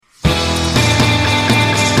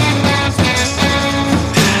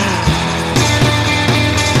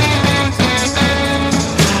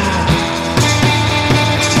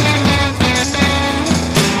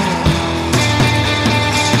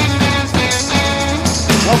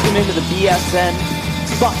tuned into the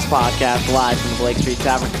BSN Bucks podcast live from the Blake Street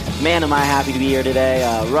Tavern. Man, am I happy to be here today.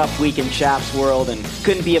 Rough week in Chaps world, and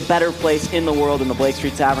couldn't be a better place in the world than the Blake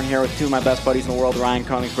Street Tavern here with two of my best buddies in the world, Ryan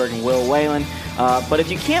Koenigsberg and Will Whalen. But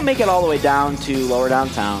if you can't make it all the way down to lower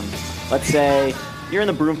downtown, let's say you're in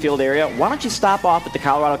the Broomfield area, why don't you stop off at the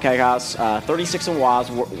Colorado Keg House, 36 in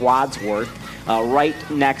Wadsworth, right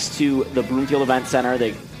next to the Broomfield Event Center.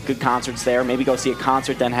 They good concerts there. Maybe go see a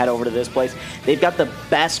concert, then head over to this place. They've got the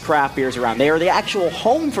best craft beers around. They are the actual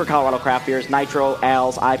home for Colorado craft beers, nitro,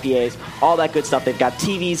 ales, IPAs, all that good stuff. They've got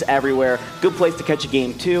TVs everywhere. Good place to catch a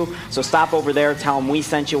game, too. So stop over there. Tell them we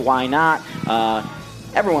sent you. Why not?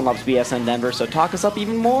 Everyone loves BSN Denver, so talk us up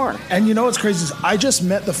even more. And you know what's crazy is I just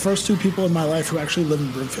met the first two people in my life who actually live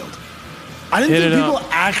in Broomfield. I didn't think people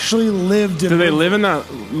actually lived in Do they live in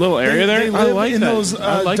that little area there? They live I like in that. those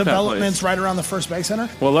I like developments right around the First Bank Center.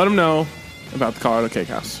 Well, let them know about the Colorado Cake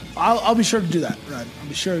House. I'll be sure to do that, Ryan. I'll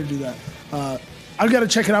be sure to do that. I've got to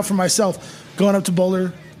check it out for myself. Going up to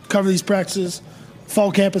Boulder, cover these practices.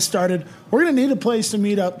 Fall camp has started. We're going to need a place to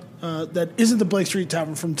meet up that isn't the Blake Street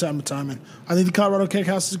Tavern from time to time. And I think the Colorado Cake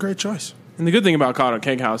House is a great choice. And the good thing about Colorado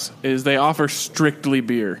Cake House is they offer strictly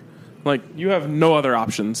beer. Like, you have no other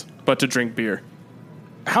options but to drink beer.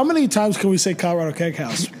 How many times can we say Colorado Cake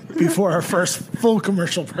House before our first full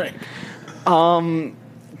commercial break?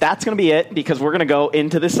 That's going to be it because we're going to go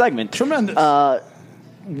into this segment. Tremendous.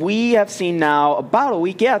 We have seen now about a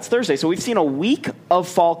week. Yeah, it's Thursday. So we've seen a week of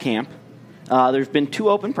fall camp. There's been 2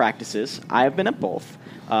 open practices. I have been at both.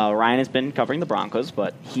 Ryan has been covering the Broncos,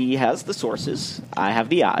 but he has the sources. I have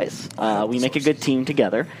the eyes. We make a good team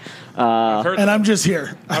together. I'm just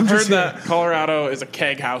here. I've heard that Colorado is a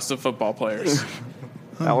keg house of football players.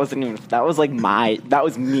 That wasn't even. That was like that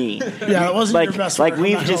was me. Yeah, it wasn't your best Like work,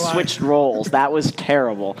 we've just switched roles. That was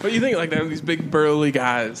terrible. But you think like they have these big burly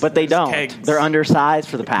guys. But they don't. Kegs. They're undersized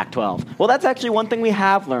for the Pac-12. Well, that's actually one thing we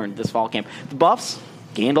have learned this fall camp. The Buffs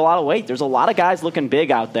gained a lot of weight. There's a lot of guys looking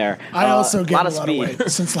big out there. I also gained a lot of speed.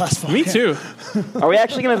 weight since last fall. Me too. Are we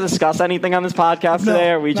actually going to discuss anything on this podcast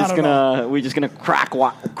today? Or are we not just at all. gonna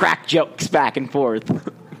crack jokes back and forth?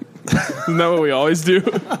 Isn't that what we always do?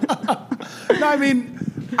 No, I mean,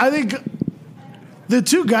 I think the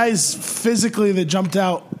 2 guys physically that jumped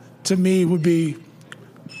out to me would be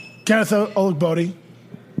Kenneth Olugbodi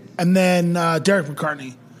and then Derek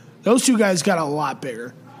McCartney. Those 2 guys got a lot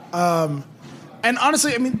bigger. And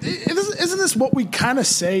honestly, I mean, isn't this what we kind of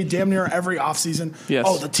say damn near every offseason? Yes.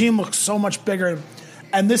 Oh, the team looks so much bigger.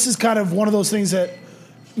 And this is kind of one of those things that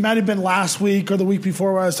might have been last week or the week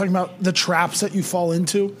before where I was talking about the traps that you fall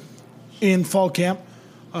into in fall camp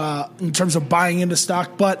in terms of buying into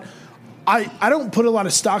stock. But I don't put a lot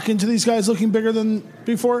of stock into these guys looking bigger than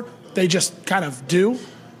before. They just kind of do.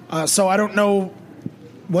 So I don't know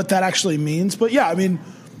what that actually means. But, yeah, I mean,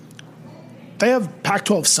 they have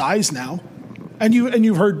Pac-12 size now. And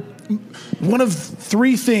you've heard one of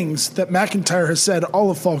 3 things that McIntyre has said all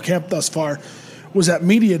of fall camp thus far was at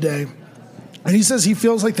Media Day. And he says he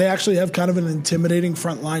feels like they actually have kind of an intimidating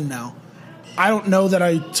front line now. I don't know that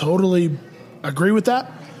I totally agree with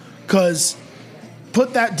that because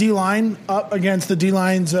put that D-line up against the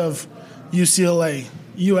D-lines of UCLA,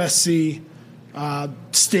 USC,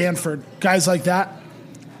 Stanford, guys like that,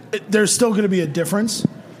 there's still going to be a difference.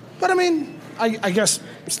 But, I mean, I guess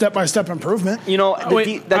step-by-step improvement. You know,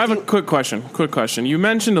 I have a quick question. You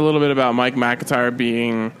mentioned a little bit about Mike McIntyre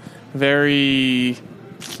being very...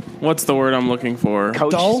 What's the word I'm looking for?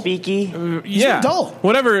 Coach dull? speaky? Yeah. Dull.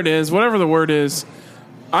 Whatever it is, whatever the word is.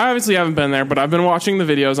 I obviously haven't been there, but I've been watching the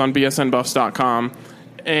videos on bsnbuffs.com,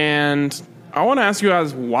 and I want to ask you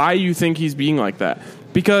guys why you think he's being like that.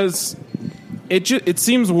 Because it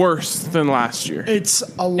seems worse than last year. It's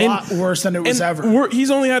a lot worse than it was ever.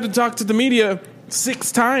 He's only had to talk to the media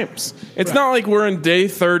 6 times. It's not like we're in day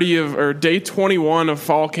 30 or day 21 of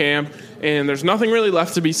fall camp, and there's nothing really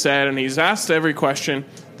left to be said, and he's asked every question.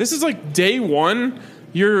 This is like day 1.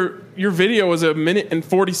 Your video was 1 minute and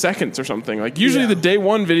 40 seconds or something. Like usually the day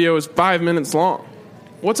 1 video is 5 minutes long.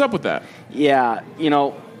 What's up with that? Yeah, you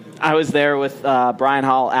know, I was there with Brian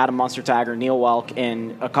Hall, Adam Munstertagger, Neil Welk,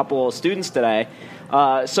 and a couple of students today.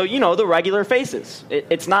 So, you know, the regular faces.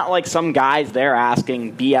 It's not like some guys there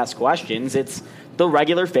asking BS questions. It's the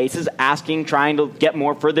regular faces trying to get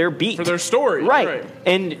more for their beat. For their story. Right.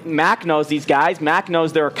 And Mac knows these guys. Mac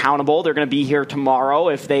knows they're accountable. They're going to be here tomorrow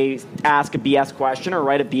if they ask a BS question or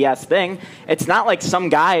write a BS thing. It's not like some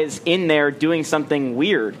guy is in there doing something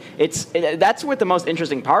weird. That's what the most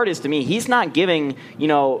interesting part is to me. He's not giving,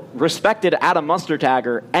 respected Adam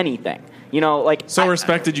Munstertagger anything.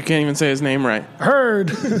 Respected you can't even say his name right.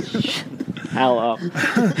 Heard. Hello.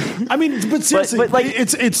 I mean, but seriously, but like,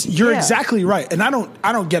 it's you're exactly right, and I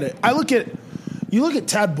don't get it. You look at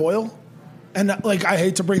Tad Boyle, and like I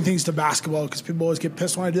hate to bring things to basketball because people always get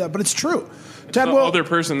pissed when I do that, but it's true. Tad the Boyle, other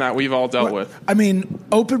person that we've all dealt with. I mean,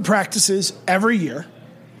 open practices every year,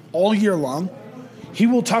 all year long. He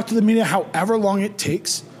will talk to the media however long it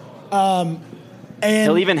takes. And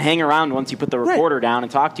he'll even hang around once you put the reporter down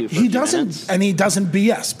and talk to you for a few minutes. And he doesn't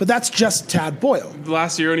BS, but that's just Tad Boyle.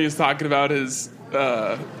 Last year when he was talking about his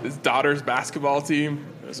daughter's basketball team,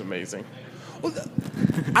 it was amazing. Well,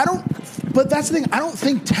 but that's the thing. I don't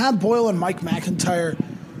think Tad Boyle and Mike McIntyre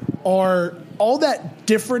are all that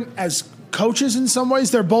different as coaches in some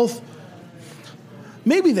ways. They're both,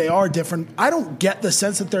 maybe they are different. I don't get the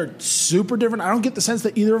sense that they're super different. I don't get the sense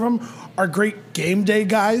that either of them are great game day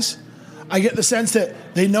guys. I get the sense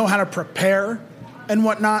that they know how to prepare and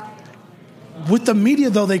whatnot. With the media,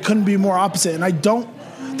 though, they couldn't be more opposite. And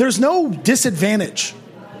there's no disadvantage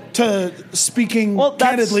to speaking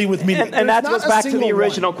candidly with media. And that goes back to the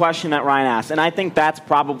original question that Ryan asked. And I think that's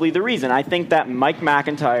probably the reason. I think that Mike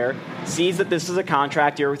McIntyre sees that this is a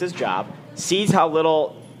contract year with his job, sees how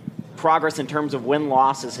little progress in terms of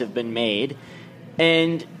win-losses have been made,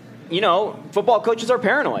 and football coaches are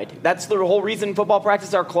paranoid. That's the whole reason football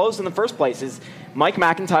practices are closed in the first place, is Mike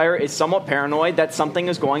McIntyre is somewhat paranoid that something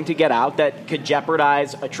is going to get out that could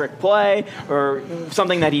jeopardize a trick play or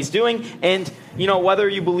something that he's doing. And, whether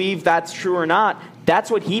you believe that's true or not, that's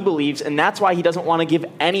what he believes, and that's why he doesn't want to give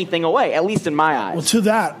anything away, at least in my eyes. Well, to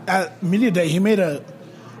that, at Media Day, he made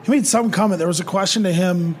some comment. There was a question to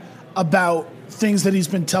him about things that he's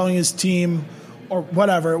been telling his team or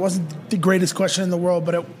whatever. It wasn't the greatest question in the world,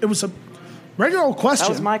 but it was a regular old question.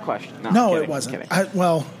 That was my question. No, it wasn't.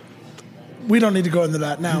 We don't need to go into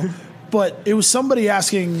that now. But it was somebody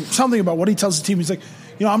asking something about what he tells the team. He's like,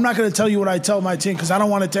 I'm not going to tell you what I tell my team because I don't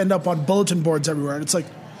want it to end up on bulletin boards everywhere. And it's like,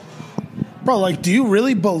 bro, like, do you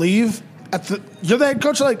really believe you're the head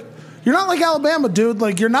coach? Like, you're not like Alabama, dude.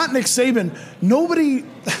 Like, you're not Nick Saban. Nobody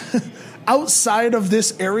outside of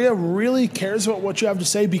this area really cares about what you have to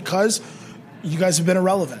say because you guys have been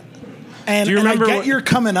irrelevant. And I get you're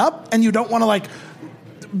coming up and you don't want to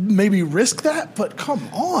maybe risk that, but come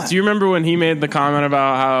on. Do you remember when he made the comment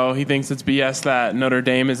about how he thinks it's BS that Notre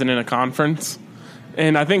Dame isn't in a conference?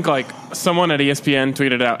 And I think someone at ESPN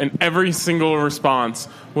tweeted out, and every single response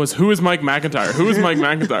was, "Who is Mike McIntyre? Who is Mike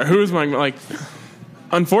McIntyre? Who is Mike?"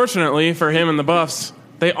 Unfortunately for him and the Buffs,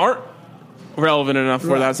 they aren't relevant enough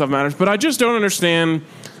where that stuff matters. But I just don't understand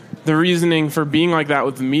the reasoning for being like that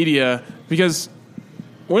with the media, because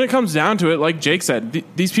when it comes down to it, like Jake said,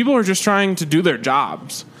 these people are just trying to do their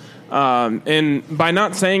jobs. And by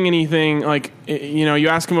not saying anything, you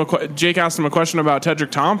ask him Jake asked him a question about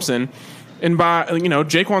Tedrick Thompson, and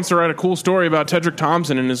Jake wants to write a cool story about Tedrick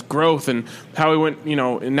Thompson and his growth and how he went,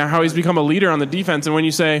 and now how he's become a leader on the defense. And when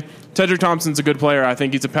you say Tedrick Thompson's a good player, I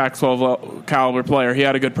think he's a Pac-12 caliber player. He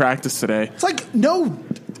had a good practice today. It's no.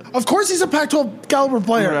 Of course he's a Pac-12 caliber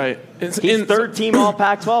player. Right. He's third team all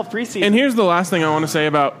Pac-12 preseason. And here's the last thing I want to say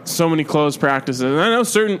about so many closed practices. And I know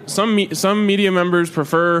some media members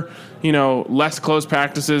prefer, less closed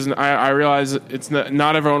practices. And I realize it's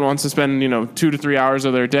not everyone wants to spend, 2 to 3 hours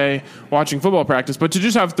of their day watching football practice. But to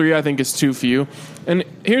just have 3, I think, is too few. And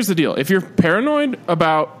here's the deal. If you're paranoid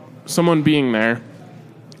about someone being there,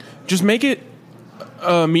 just make it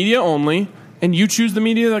media only, and you choose the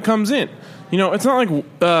media that comes in. It's not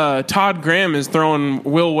like Todd Graham is throwing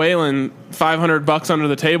Will Whalen $500 under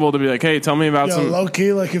the table to be like, "Hey, tell me about some." Low key,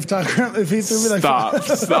 if Todd Graham, if he threw me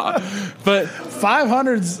stop. But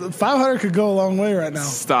 500 could go a long way right now.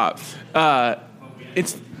 Stop.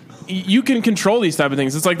 You can control these type of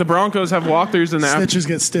things. It's like the Broncos have walkthroughs in the Stitches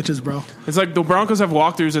get stitches, bro. It's like the Broncos have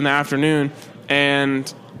walkthroughs in the afternoon,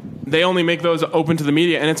 and they only make those open to the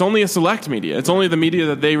media, and it's only a select media. It's only the media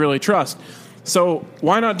that they really trust. So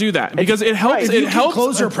why not do that? Because it helps. If you can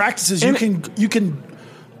close your practices, you can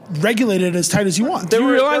regulate it as tight as you want. Do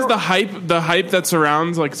you realize the hype that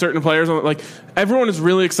surrounds certain players? Everyone is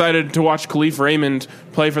really excited to watch Khalif Raymond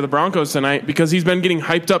play for the Broncos tonight because he's been getting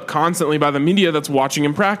hyped up constantly by the media that's watching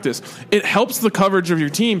him practice. It helps the coverage of your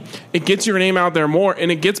team. It gets your name out there more,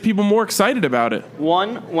 and it gets people more excited about it.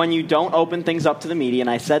 One, when you don't open things up to the media, and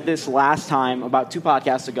I said this last time about 2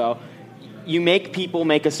 podcasts ago, you make people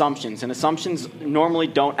make assumptions, and assumptions normally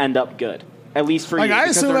don't end up good. At least for you, I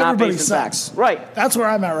because assume they're not everybody based in sucks. facts. Right. That's where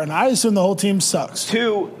I'm at right now. I assume the whole team sucks.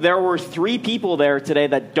 2, there were 3 people there today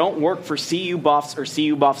that don't work for CU Buffs or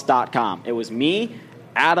CUBuffs.com. It was me,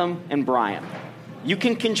 Adam, and Brian. You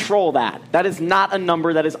can control that. That is not a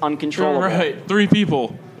number that is uncontrollable. Right. 3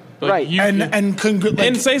 people. Right.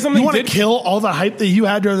 And say something. You want to kill all the hype that you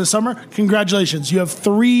had during the summer? Congratulations. You have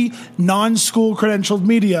 3 non-school credentialed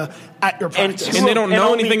media at your practice. And they don't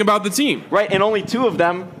know anything about the team. Right, and only 2 of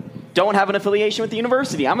them don't have an affiliation with the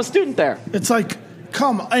university. I'm a student there. It's like,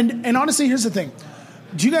 come. And honestly, here's the thing.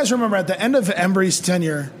 Do you guys remember at the end of Embry's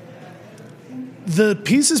tenure, the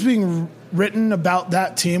pieces being written about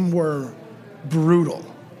that team were brutal?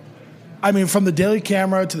 I mean, from the Daily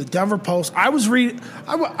Camera to the Denver Post, I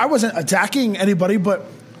wasn't attacking anybody, but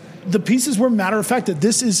the pieces were matter of fact that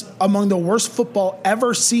this is among the worst football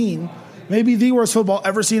ever seen, maybe the worst football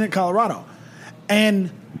ever seen in Colorado.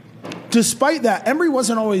 And despite that, Embry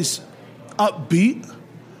wasn't always upbeat,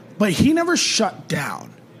 but he never shut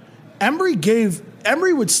down.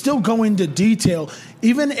 Embry would still go into detail,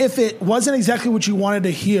 even if it wasn't exactly what you wanted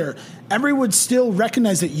to hear. Embry would still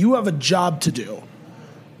recognize that you have a job to do.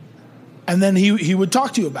 And then he would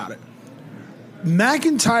talk to you about it.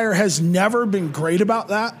 McIntyre has never been great about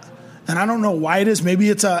that, and I don't know why it is. Maybe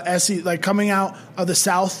it's a SC, like coming out of the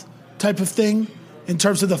South type of thing in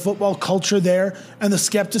terms of the football culture there and the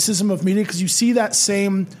skepticism of media, because you see that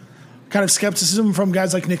same kind of skepticism from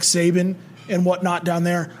guys like Nick Saban and whatnot down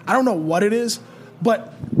there. I don't know what it is,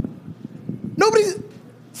 but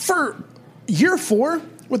for year 4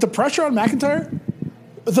 with the pressure on McIntyre,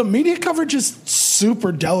 the media coverage is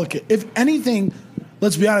super delicate. If anything,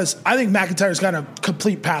 let's be honest, I think McIntyre's got a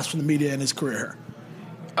complete pass from the media in his career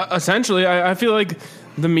here. Essentially, I feel like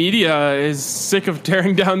the media is sick of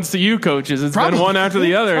tearing down CU coaches. It's been one after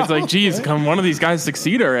the other. It's like, geez, come one of these guys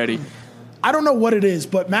succeed already. I don't know what it is,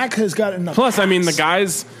 but Mac has got enough. Plus, I mean, the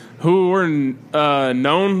guys who were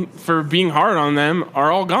known for being hard on them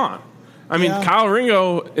are all gone. I mean, Kyle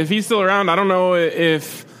Ringo, if he's still around, I don't know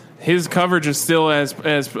if his coverage is still as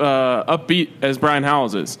upbeat as Brian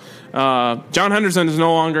Howell's is. John Henderson is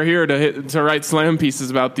no longer here to write slam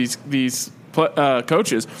pieces about these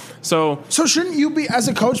coaches. So shouldn't you be, as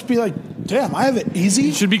a coach, be like, damn, I have it easy?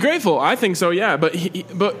 You should be grateful. I think so, yeah. But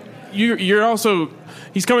you're also,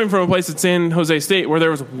 he's coming from a place at San Jose State where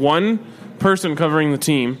there was one person covering the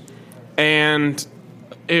team, and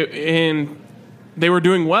they were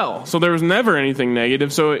doing well. So there was never anything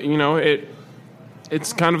negative. So,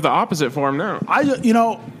 it's kind of the opposite for him now.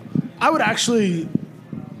 I would actually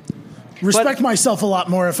respect myself a lot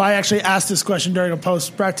more if I actually asked this question during a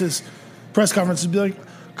post-practice press conference and be like,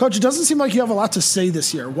 Coach, it doesn't seem like you have a lot to say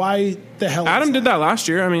this year. Why the hell? Adam did that last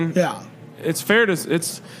year. I mean, yeah, it's fair to.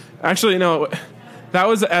 It's actually that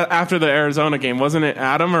was after the Arizona game, wasn't it?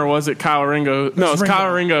 Adam, or was it Kyle Ringo? No, it's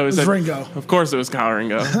Kyle Ringo. It was Ringo. Of course, it was Kyle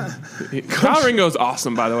Ringo. Kyle Ringo's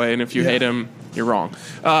awesome, by the way, and if you hate him, you're wrong.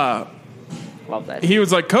 Love that. He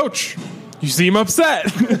was like, Coach, you seem upset.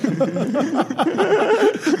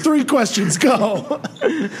 3 questions, go.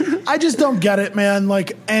 I just don't get it, man.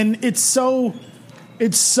 Like, and it's so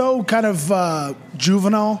kind of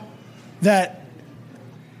juvenile that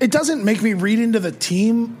it doesn't make me read into the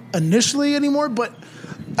team initially anymore. But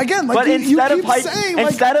again, like you keep saying,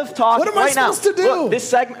 instead of talking, what am I supposed to do? Look, this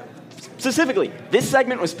segment. Specifically, this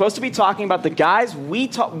segment was supposed to be talking about the guys we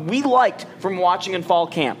liked from watching in fall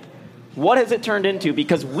camp. What has it turned into?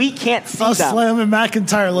 Because we can't see them. Slam and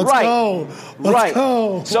McIntyre. Let's go. Let's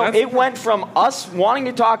go. So it went from us wanting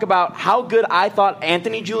to talk about how good I thought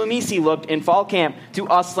Anthony Giulianici looked in fall camp to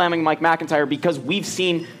us slamming Mike McIntyre because we've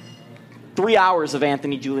seen 3 hours of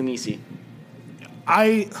Anthony Giulianici.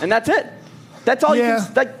 And that's it. That's all you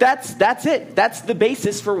can. That's it. That's the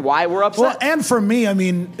basis for why we're upset. Well, and for me, I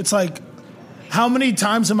mean, it's like, how many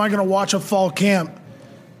times am I going to watch a fall camp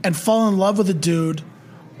and fall in love with a dude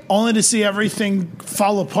only to see everything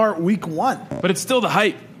fall apart week 1? But it's still the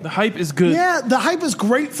hype. The hype is good. Yeah, the hype is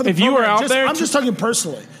great for the program. You were out there, I'm just talking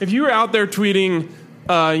personally. If you were out there tweeting,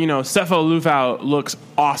 Sefo Lufau looks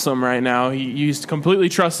awesome right now. He's completely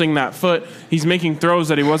trusting that foot. He's making throws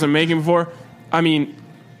that he wasn't making before. I mean,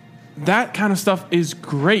 that kind of stuff is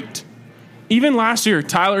great. Even last year,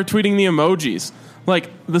 Tyler tweeting the emojis. Like,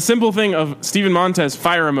 the simple thing of Steven Montez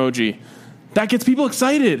fire emoji. That gets people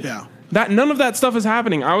excited. Yeah. None of that stuff is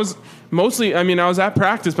happening. I was at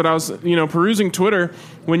practice, but I was, perusing Twitter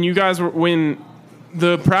when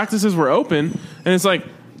the practices were open, and it's like,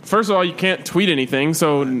 first of all, you can't tweet anything,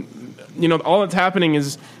 so, all that's happening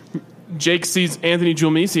is Jake sees Anthony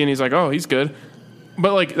Giulianici and he's like, oh, he's good.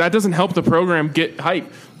 But, like, that doesn't help the program get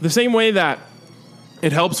hype. The same way that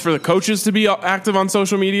it helps for the coaches to be active on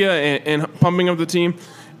social media and pumping up the team,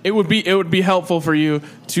 it would be helpful for you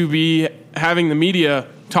to be having the media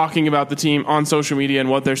talking about the team on social media and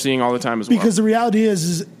what they're seeing all the time as well. Because the reality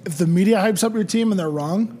is if the media hypes up your team and they're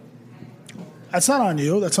wrong, that's not on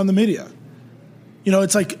you. That's on the media.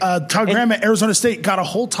 It's like Todd Graham at Arizona State got a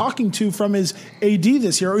whole talking to from his AD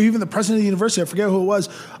this year, or even the president of the university, I forget who it was,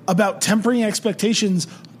 about tempering expectations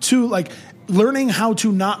to like learning how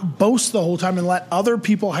to not boast the whole time and let other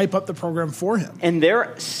people hype up the program for him. And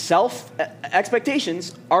their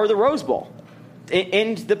self-expectations are the Rose Bowl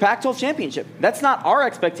and the Pac-12 championship. That's not our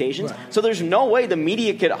expectations. Right. So there's no way the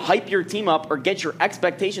media could hype your team up or get your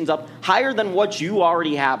expectations up higher than what you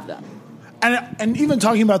already have them. And even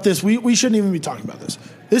talking about this, we shouldn't even be talking about this.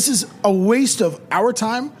 This is a waste of our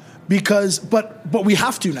time but we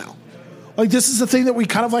have to now. Like, this is the thing that we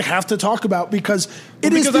kind of like have to talk about because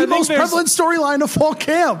it is the most prevalent storyline of fall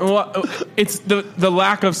camp. Well, it's the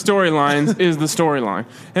lack of storylines is the storyline.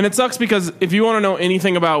 And it sucks because if you want to know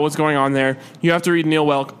anything about what's going on there, you have to read Neil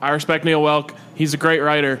Welk. I respect Neil Welk. He's a great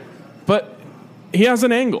writer. But he has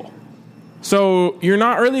an angle. So you're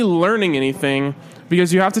not really learning anything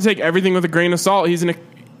because you have to take everything with a grain of salt.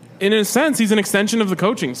 In a sense, he's an extension of the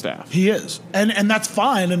coaching staff. He is. And that's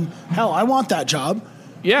fine. And hell, I want that job.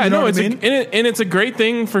 Yeah, no, it's a great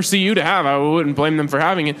thing for CU to have. I wouldn't blame them for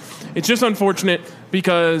having it. It's just unfortunate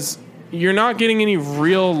because you're not getting any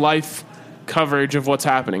real life coverage of what's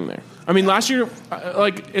happening there. I mean, last year,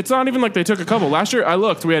 it's not even like they took a couple. Last year, I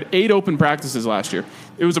looked. We had 8 open practices last year.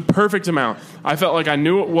 It was a perfect amount. I felt like I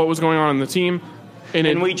knew what was going on in the team.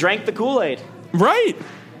 And we drank the Kool-Aid. Right.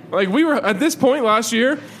 Like, we were, at this point last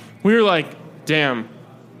year, we were like, damn,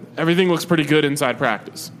 everything looks pretty good inside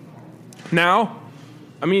practice. Now,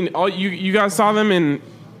 I mean, you guys saw them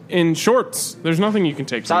in shorts. There's nothing you can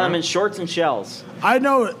take from Saw them that. in shorts and shells. I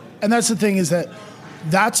know, and that's the thing is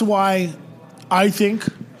that's why I think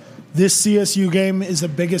this CSU game is the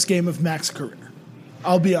biggest game of Mac's career.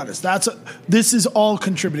 I'll be honest. This is all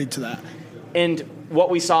contributing to that. And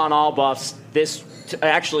what we saw in All Buffs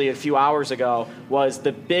actually a few hours ago was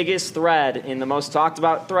the biggest thread in the most talked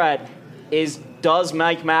about thread is, does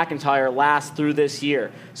Mike McIntyre last through this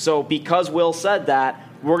year? So because Will said that,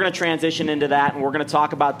 we're going to transition into that, and we're going to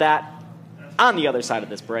talk about that on the other side of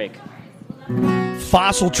this break.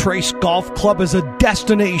 Fossil Trace Golf Club is a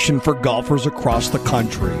destination for golfers across the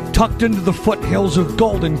country. Tucked into the foothills of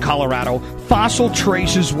Golden, Colorado, Fossil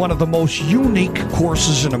Trace is one of the most unique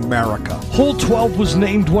courses in America. Hole 12 was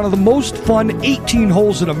named one of the most fun 18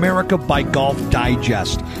 holes in America by Golf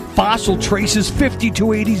Digest. Fossil Trace is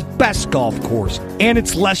 5280's best golf course, and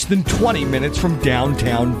it's less than 20 minutes from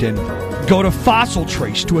downtown Denver. Go to Fossil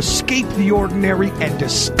Trace to escape the ordinary and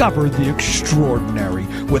discover the extraordinary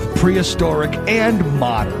with prehistoric and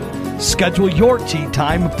modern. Schedule your tee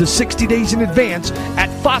time up to 60 days in advance at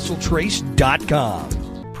fossiltrace.com.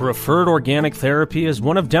 Preferred Organic Therapy is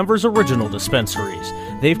one of Denver's original dispensaries.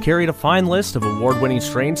 They've carried a fine list of award-winning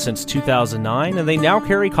strains since 2009, and they now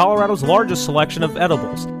carry Colorado's largest selection of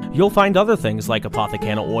edibles. You'll find other things like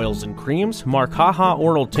Apothecana oils and creams, Marcaja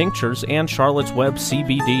oral tinctures, and Charlotte's Web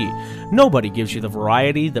CBD. Nobody gives you the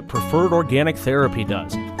variety that Preferred Organic Therapy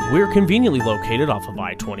does. We're conveniently located off of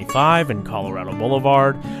I-25 and Colorado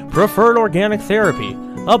Boulevard. Preferred Organic Therapy,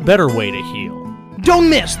 a better way to heal. Don't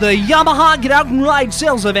miss the Yamaha Get Out and Ride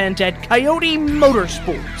sales event at Coyote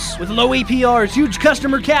Motorsports. With low APRs, huge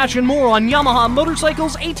customer cash, and more on Yamaha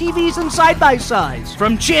motorcycles, ATVs, and side-by-sides.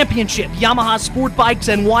 From championship Yamaha sport bikes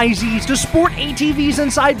and YZs to sport ATVs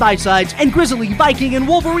and side-by-sides and Grizzly, Viking, and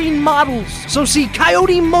Wolverine models. So see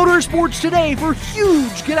Coyote Motorsports today for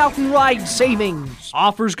huge Get Out and Ride savings.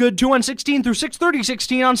 Offers good 2/1/16 through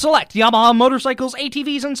 6/30/16 on select Yamaha motorcycles,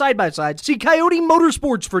 ATVs, and side-by-sides. See Coyote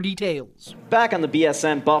Motorsports for details. Back on the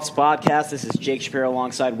BSN Buffs podcast, this is Jake Shapiro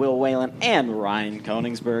alongside Will Whalen and Ryan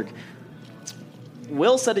Koenigsberg.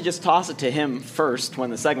 Will said to just toss it to him first when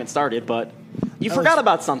the segment started, but you forgot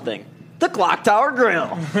about something. The Clock Tower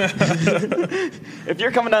Grill. If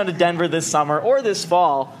you're coming down to Denver this summer or this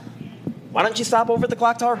fall, why don't you stop over at the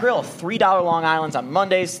Clock Tower Grill? $3 Long Islands on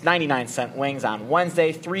Mondays, 99-cent wings on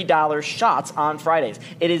Wednesday, $3 shots on Fridays.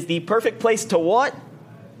 It is the perfect place to what?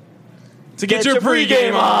 To get your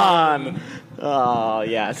pregame on. Oh,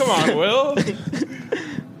 yes. Come on, Will.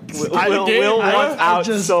 Will wants out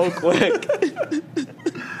so quick.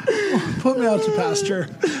 Put me out to pasture.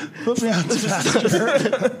 Put me out to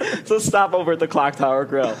pasture. So stop over at the Clock Tower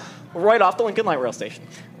Grill, right off the Lincoln Light Rail Station.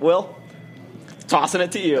 Will, tossing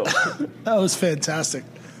it to you. That was fantastic.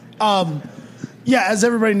 As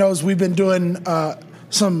everybody knows, we've been doing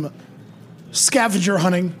some scavenger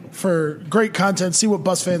hunting for great content, see what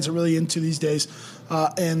bus fans are really into these days.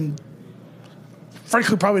 And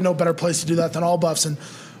frankly, probably no better place to do that than All Buffs. And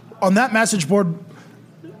on that message board,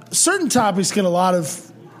 certain topics get a lot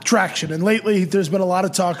of traction. And lately, there's been a lot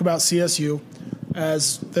of talk about CSU,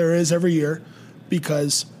 as there is every year,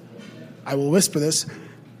 because I will whisper this.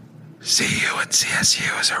 CU and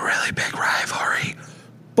CSU is a really big rivalry.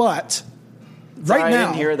 But right Sorry, now, I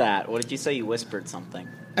didn't hear that. What did you say? You whispered something.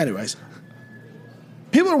 Anyways,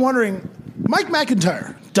 people are wondering, Mike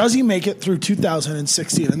McIntyre, does he make it through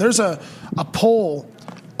 2016? And there's a poll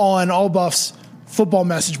on All Buff's football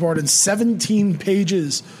message board and 17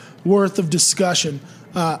 pages worth of discussion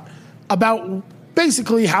about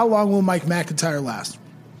basically how long will Mike McIntyre last.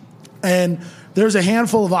 And there's a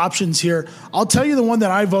handful of options here. I'll tell you the one that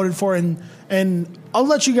I voted for, and I'll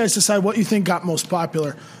let you guys decide what you think got most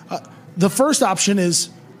popular. The first option is,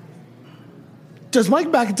 does Mike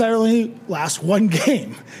McIntyre only last one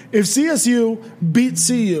game? If CSU beats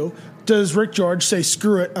CU, does Rick George say,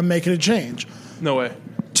 screw it, I'm making a change? No way.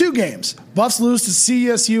 2 games. Buffs lose to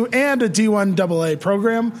CSU and a D1 AA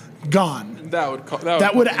program. Gone.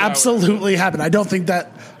 That would absolutely happen. I don't think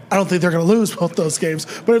they're going to lose both those games.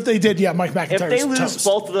 But if they did, yeah, Mike McIntyre. If they lose toast.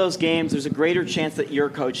 both of those games, there's a greater chance that you're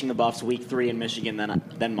coaching the Buffs week 3 in Michigan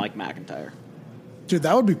than Mike McIntyre. Dude,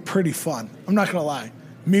 that would be pretty fun. I'm not going to lie.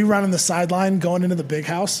 Me running the sideline, going into the big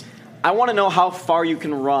house. I want to know how far you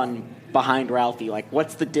can run behind Ralphie. Like,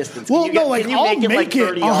 what's the distance? Well, I'll make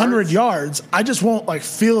it 100 yards. I just won't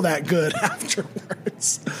feel that good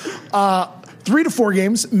afterwards. 3 to 4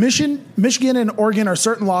 games. Michigan and Oregon are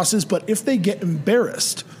certain losses, but if they get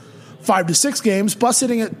embarrassed, 5 to 6 games. Buffs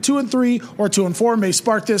sitting at 2-3 or 2-4 may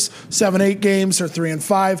spark this. 7-8 games or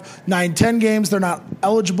 3-5. 9-10 games, they're not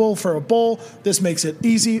eligible for a bowl. This makes it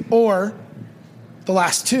easy. Or the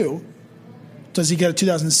last 2, does he get a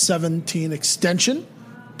 2017 extension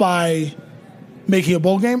by making a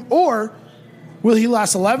bowl game? Or will he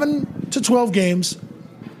last 11 to 12 games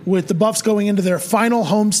with the Buffs going into their final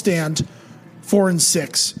homestand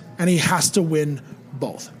 4-6, and he has to win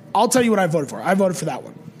both? I'll tell you what I voted for. I voted for that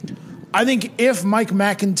one. I think if Mike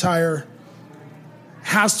McIntyre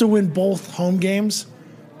has to win both home games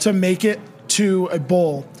to make it to a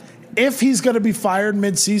bowl, if he's going to be fired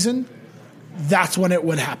midseason, that's when it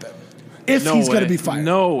would happen. If he's going to be fired.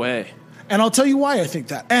 No way. And I'll tell you why I think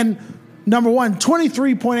that. And number one,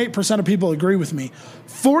 23.8% of people agree with me.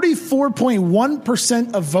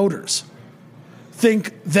 44.1% of voters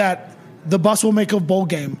think that the Buffs will make a bowl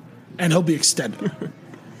game and he'll be extended.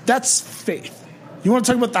 That's faith. You want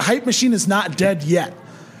to talk about the hype machine is not dead yet.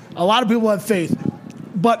 A lot of people have faith.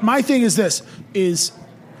 But my thing is this,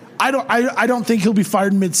 I don't think he'll be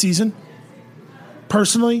fired midseason,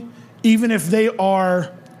 personally, even if they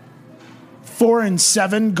are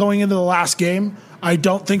 4-7 going into the last game. I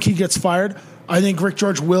don't think he gets fired. I think Rick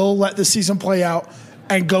George will let the season play out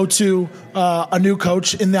and go to a new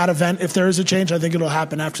coach in that event. If there is a change, I think it'll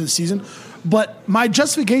happen after the season. But my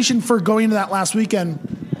justification for going to that last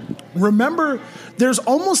weekend, remember, there's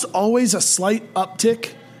almost always a slight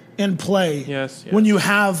uptick in play when you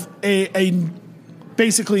have a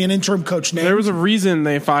basically an interim coach named. There was a reason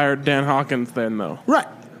they fired Dan Hawkins then, though. Right.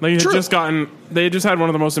 They just had one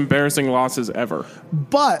of the most embarrassing losses ever.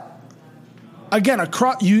 But again,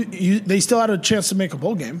 they still had a chance to make a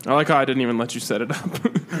bowl game. I like how I didn't even let you set it up.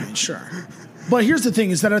 I mean, sure. But here's the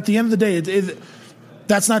thing: is that at the end of the day,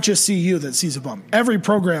 that's not just CU that sees a bump. Every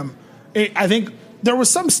program, I think there was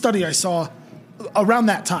some study I saw around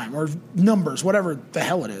that time, or numbers, whatever the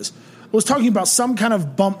hell it is, was talking about some kind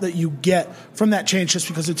of bump that you get from that change just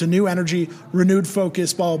because it's a new energy, renewed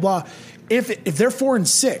focus, blah, blah, blah. If they're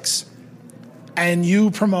 4-6 and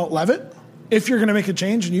you promote Levitt, if you're going to make a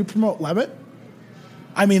change and you promote Levitt,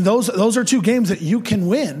 I mean, those are 2 games that you can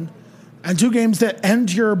win and 2 games that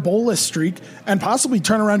end your bowlless streak and possibly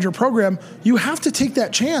turn around your program. You have to take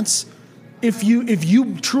that chance if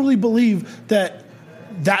you truly believe that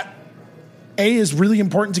A, is really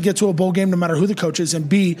important to get to a bowl game no matter who the coach is, and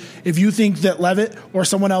B, if you think that Levitt or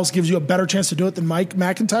someone else gives you a better chance to do it than Mike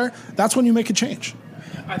McIntyre, that's when you make a change.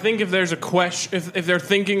 I think if there's a question, if they're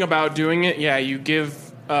thinking about doing it, yeah, you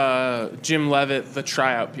give Jim Levitt the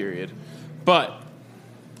tryout period. But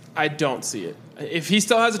I don't see it. If he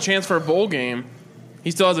still has a chance for a bowl game,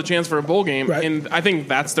 he still has a chance for a bowl game, right. And I think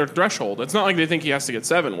that's their threshold. It's not like they think he has to get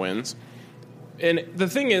 7 wins. And the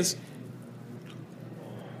thing is,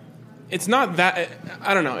 it's not that,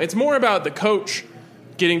 I don't know, it's more about the coach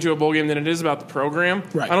getting to a bowl game than it is about the program.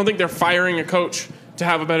 Right. I don't think they're firing a coach to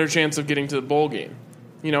have a better chance of getting to the bowl game.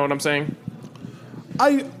 You know what I'm saying?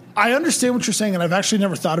 I understand what you're saying, and I've actually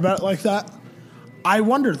never thought about it like that. I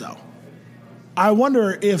wonder, though. I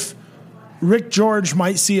wonder if Rick George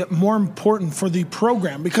might see it more important for the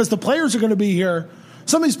program, because the players are going to be here.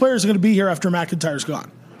 Some of these players are going to be here after McIntyre's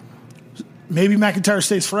gone. Maybe McIntyre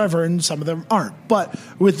stays forever, and some of them aren't. But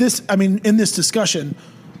with this, I mean, in this discussion,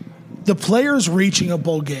 the players reaching a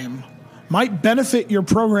bowl game might benefit your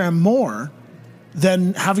program more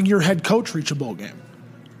than having your head coach reach a bowl game.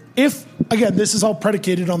 If, again, this is all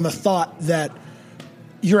predicated on the thought that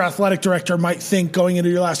your athletic director might think going into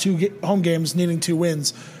your last 2 home games, needing 2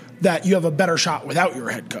 wins, that you have a better shot without your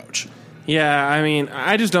head coach. Yeah, I mean,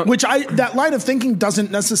 I just don't. That line of thinking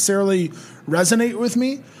doesn't necessarily resonate with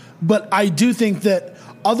me, but I do think that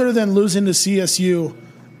other than losing to CSU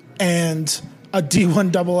and a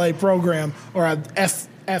D1 AA program or a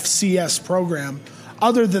FCS program,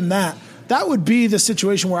 other than that, that would be the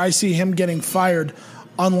situation where I see him getting fired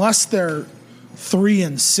unless they're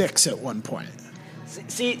 3-6 at one point.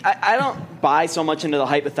 See, I don't buy so much into the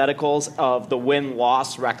hypotheticals of the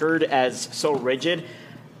win-loss record as so rigid.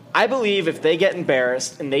 I believe if they get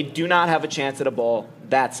embarrassed and they do not have a chance at a bowl,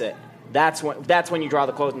 that's it. That's when you draw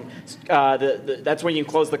the closing. That's when you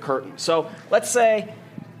close the curtain. So let's say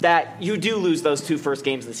that you do lose those 2 first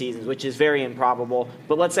games of the season, which is very improbable.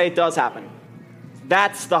 But let's say it does happen.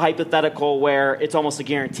 That's the hypothetical where it's almost a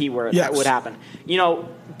guarantee where that would happen.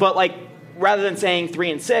 But like rather than saying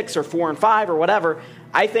 3-6 or 4-5 or whatever,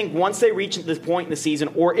 I think once they reach this point in the season,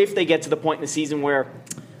 or if they get to the point in the season where,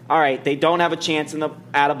 all right, they don't have a chance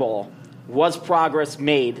at a bowl, was progress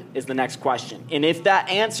made is the next question. And if that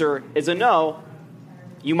answer is a no,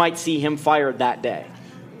 you might see him fired that day.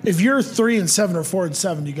 If you're 3-7 or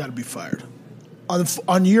 4-7, you got to be fired.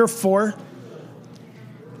 On year 4,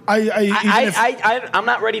 I'm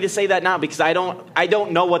not ready to say that now because I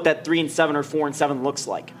don't know what that 3-7 or 4-7 looks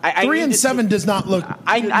like. 3-7 does not look.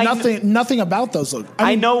 Nothing about those look.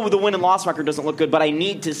 I know the win and loss record doesn't look good, but I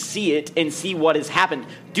need to see it and see what has happened.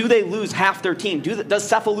 Do they lose half their team? Does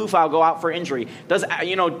Cepha Lufau go out for injury? Does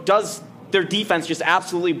their defense just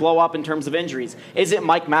absolutely blow up in terms of injuries? Is it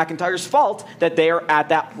Mike McIntyre's fault that they are at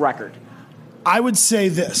that record? I would say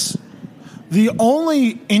this: the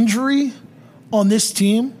only injury on this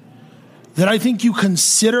team that I think you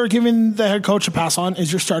consider giving the head coach a pass on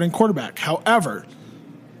is your starting quarterback. However,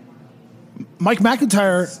 Mike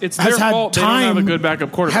McIntyre it's their fault they don't have a good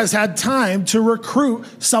backup quarterback. Has had time to recruit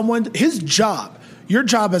someone. His job, your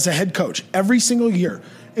job as a head coach, every single year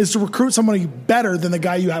is to recruit somebody better than the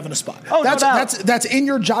guy you have in a spot. Oh, that's in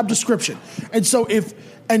your job description. And so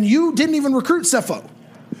and you didn't even recruit Cepho.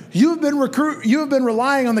 You have been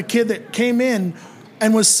relying on the kid that came in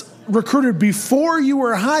and was recruited before you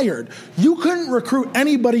were hired. You couldn't recruit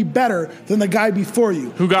anybody better than the guy before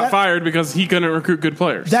you. Who got fired because he couldn't recruit good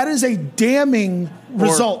players. That is a damning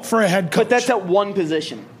result for a head coach. But that's at one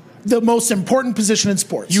position. The most important position in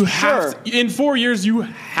sports. You have in 4 years, you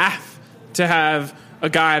have to have a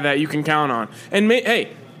guy that you can count on. And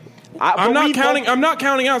I'm not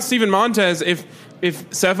counting out Steven Montez if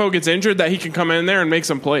Cepho gets injured that he can come in there and make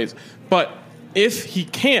some plays. But if he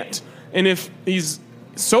can't, and if he's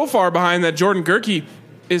so far behind that Jordan Gerke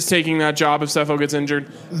is taking that job if Cepho gets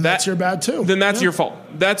injured, that's your bad too. Then that's your fault.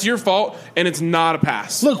 That's your fault, and it's not a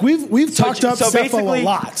pass. Look, we've talked up Cepho a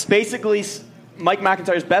lot. Basically, Mike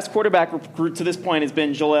McIntyre's best quarterback recruit to this point has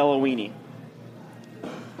been Joel Owini.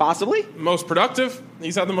 Possibly most productive.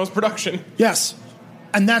 He's had the most production. Yes,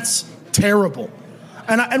 and that's terrible.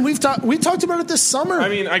 And we talked about it this summer. I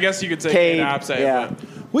mean, I guess you could say Cade Apsay. Yeah,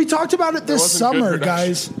 we talked about it this summer,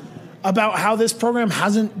 guys. About how this program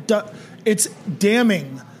hasn't done. It's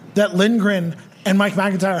damning that Lindgren and Mike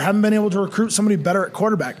McIntyre haven't been able to recruit somebody better at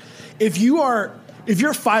quarterback. If you're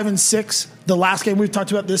 5-6, the last game we've talked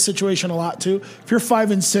about this situation a lot too. If you're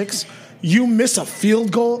 5-6, you miss a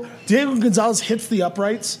field goal. Diego Gonzalez hits the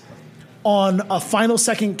uprights on a final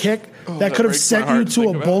second kick that could have sent you to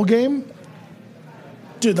a bowl game.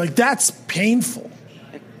 Dude, like that's painful.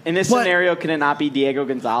 In this scenario, can it not be Diego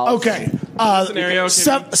Gonzalez? Okay.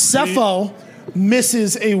 Cepho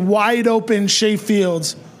misses a wide open Shea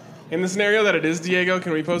Fields. In the scenario that it is Diego,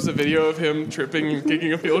 can we post a video of him tripping and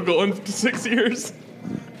kicking a field goal in 6 years?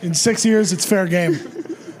 In 6 years, it's fair game.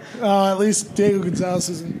 At least Diego Gonzalez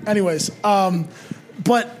isn't. Anyways,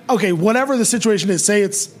 but okay, whatever the situation is, say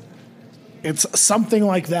it's something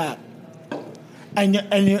like that,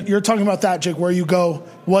 and you're talking about that, Jake, where you go,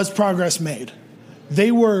 was progress made?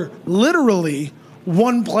 They were literally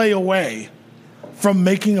one play away from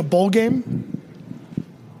making a bowl game.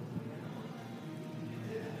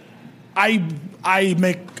 I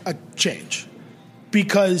make a change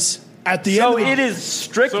because at the end of it is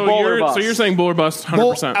strict bowl or bust. So you're saying bowl or bust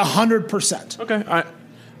 100%? 100%. Okay.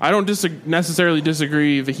 I don't necessarily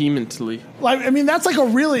disagree vehemently. I mean, that's like a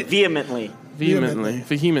really... Vehemently.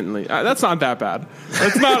 That's not that bad.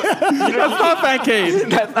 That's not that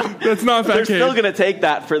Cade. That's not that Cade. They're still going to take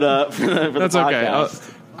that for the That's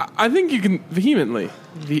podcast. Okay. I think you can vehemently.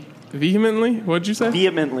 Vehemently? What'd you say?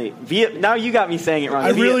 Vehemently. Now you got me saying it wrong. I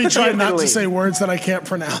really try not to Vehemently. say words that I can't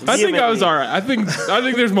pronounce. I think I was Vehemently. all right. I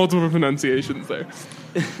think there's multiple pronunciations there.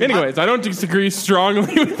 Anyways, I don't disagree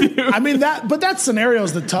strongly with you. I mean that scenario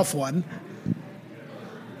is the tough one.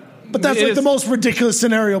 But that's It like is. the most ridiculous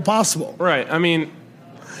scenario possible. Right. I mean,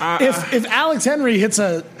 If Alex Henry hits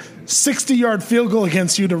a 60-yard field goal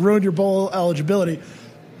against you to ruin your bowl eligibility,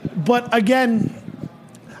 but again,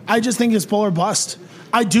 I just think it's bowl or bust.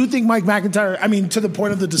 I do think Mike McIntyre. I mean, to the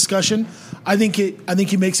point of the discussion, I think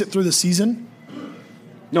he makes it through the season.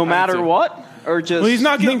 No matter too. what? Or just. well, he's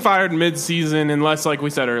not getting fired mid-season unless, like we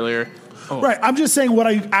said earlier. Right. I'm just saying what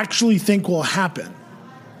I actually think will happen,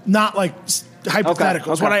 not like hypotheticals.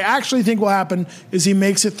 Okay. What I actually think will happen is he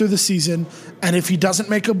makes it through the season, and if he doesn't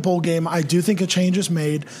make a bowl game, I do think a change is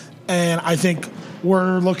made, and I think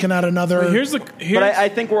we're looking at another. But I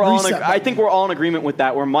think we're all Reset I think we're all in agreement with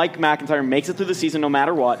that. Where Mike McIntyre makes it through the season no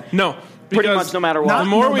matter what. No. Pretty because much no matter what. Not The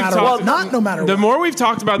more no we've matter talked- what. Not no matter The what. more we've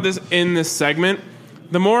talked about this in this segment,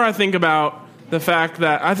 the more I think about the fact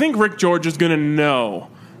that I think Rick George is going to know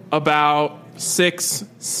about 6,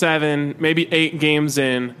 7, maybe 8 games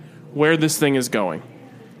in where this thing is going.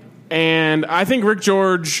 And I think Rick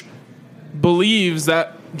George believes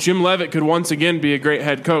that Jim Leavitt could once again be a great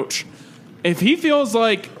head coach. If he feels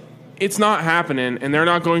like it's not happening and they're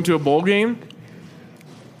not going to a bowl game,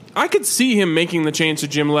 I could see him making the change to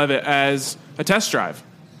Jim Leavitt as a test drive.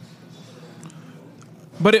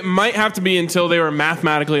 But it might have to be until they were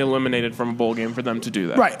mathematically eliminated from a bowl game for them to do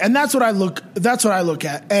that. Right, and that's what I look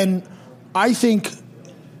at. And I think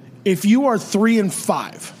if you are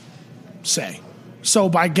 3-5, say, so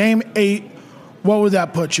by game 8, what would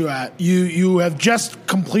that put you at? You have just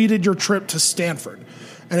completed your trip to Stanford.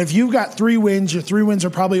 And if you've got 3 wins, your 3 wins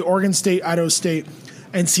are probably Oregon State, Idaho State,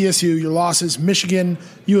 and CSU. Your losses, Michigan,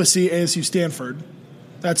 USC, ASU, Stanford.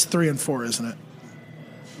 That's 3 and 4, isn't it?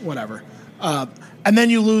 Whatever. And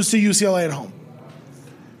then you lose to UCLA at home.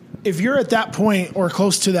 If you're at that point or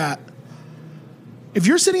close to that, if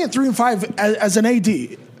you're sitting at 3-5 as an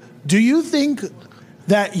AD, do you think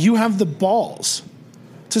that you have the balls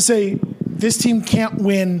to say this team can't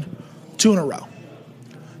win 2 in a row?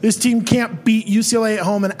 This team can't beat UCLA at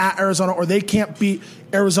home and at Arizona, or they can't beat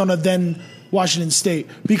Arizona then Washington State.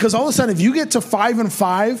 Because all of a sudden, if you get to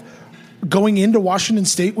 5-5 going into Washington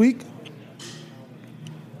State week,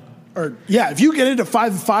 if you get into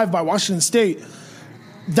 5-5 by Washington State,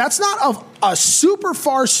 that's not a super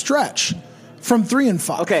far stretch from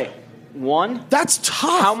 3-5. Okay, 1. That's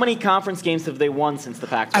tough. How many conference games have they won since the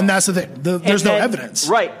Pac-12? And that's the thing. There's no evidence.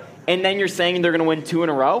 Right. And then you're saying they're going to win 2 in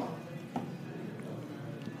a row?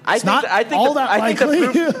 I not all that likely.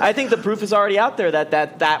 I think the proof is already out there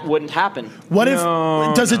that wouldn't happen. What if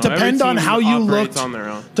does it depend on how you looked? On their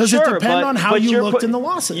own. Does it depend on how you you're looked in the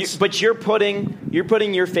losses? But you're putting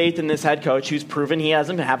your faith in this head coach who's proven he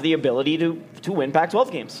doesn't have the ability to win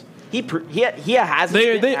Pac-12 games. He has.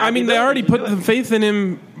 They already put the faith in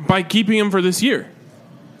him by keeping him for this year.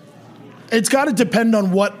 It's got to depend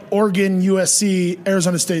on what Oregon, USC,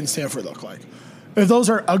 Arizona State, and Stanford look like. If those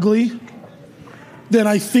are ugly, then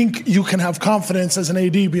I think you can have confidence as an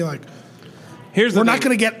AD being like, we're not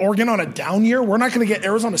going to get Oregon on a down year. We're not going to get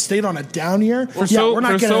Arizona State on a down year. We're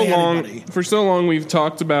not getting anybody. For so long, we've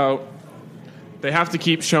talked about they have to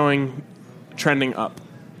keep showing trending up.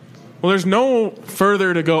 Well, there's no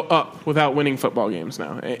further to go up without winning football games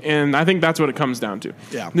now. And I think that's what it comes down to.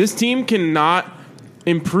 Yeah. This team cannot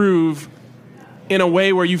improve in a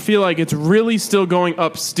way where you feel like it's really still going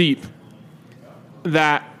up steep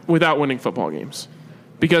that without winning football games.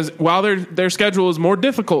 Because while their schedule is more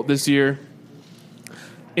difficult this year,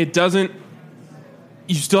 it doesn't.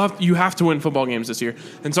 You have to win football games this year,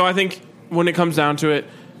 and so I think when it comes down to it,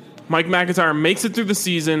 Mike McIntyre makes it through the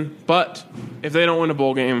season. But if they don't win a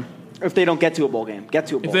bowl game, if they don't get to a bowl game,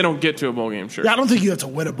 if they don't get to a bowl game, sure. Yeah, I don't think you have to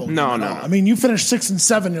win a bowl game. No. I mean, you finished 6 and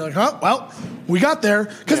 7. You're like, well, we got there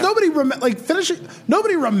because nobody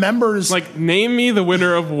remembers. Like, name me the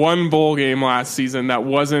winner of one bowl game last season that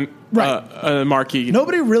wasn't a marquee.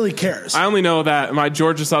 Nobody really cares. I only know that my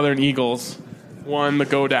Georgia Southern Eagles won the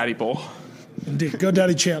GoDaddy Bowl. Indeed,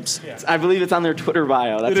 GoDaddy champs. I believe it's on their Twitter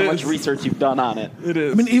bio. That's how much is. research you've done on it. It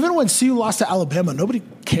is. I mean, even when CU lost to Alabama, nobody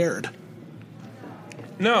cared.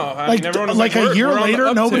 No, I mean, everyone was like a we're year on the later,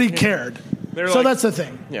 uptick. nobody cared. So that's the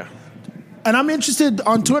thing. Yeah. And I'm interested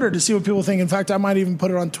on Twitter to see what people think. In fact, I might even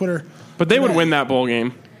put it on Twitter. But they would win that bowl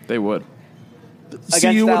game. They would. CU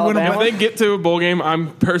would win a Alabama? bowl. If they get to a bowl game,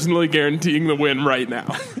 I'm personally guaranteeing the win right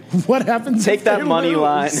now. What happens? Take if that they money lose?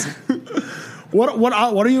 line. What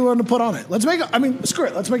are you going to put on it? Let's make. Screw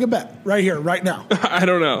it. Let's make a bet right here, right now. I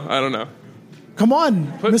don't know. Come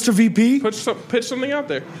on, Mr. VP. Pitch something out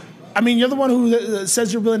there. I mean, you're the one who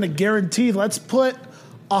says you're willing to guarantee. Let's put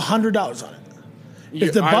 $100 on it.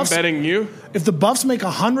 I'm betting you. If the Buffs make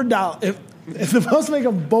 $100, if the Buffs make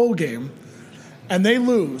a bowl game and they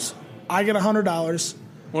lose, I get $100.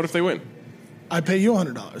 What if they win? I pay you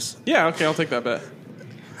 $100. Yeah, okay, I'll take that bet.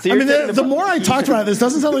 I mean, the more I talked about it, this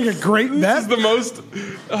doesn't sound like a great bet. This is the most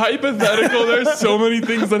hypothetical. There's so many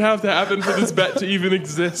things that have to happen for this bet to even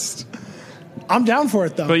exist. I'm down for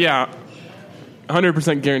it, though. But yeah,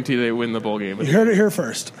 100% guarantee they win the bowl game. You heard it here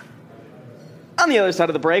first. On the other side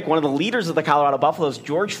of the break, one of the leaders of the Colorado Buffaloes,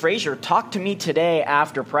 George Frazier, talked to me today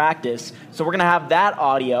after practice. So we're going to have that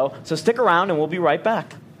audio. So stick around and we'll be right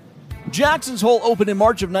back. Jackson's Hole opened in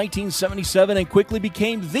March of 1977 and quickly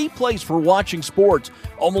became the place for watching sports.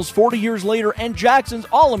 Almost 40 years later, and Jackson's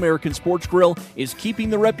All-American Sports Grill is keeping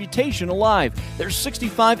the reputation alive. There's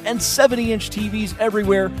 65 and 70-inch TVs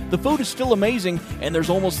everywhere, the food is still amazing, and there's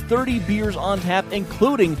almost 30 beers on tap,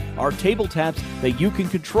 including our table taps that you can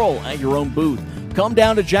control at your own booth. Come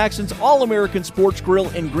down to Jackson's All-American Sports Grill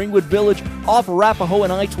in Greenwood Village off Arapahoe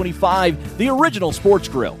and I-25, the original sports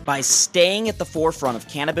grill. By staying at the forefront of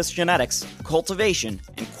cannabis genetics, cultivation,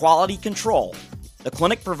 and quality control, the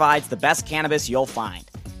clinic provides the best cannabis you'll find.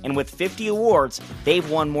 And with 50 awards,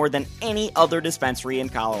 they've won more than any other dispensary in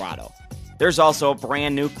Colorado. There's also a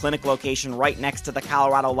brand new clinic location right next to the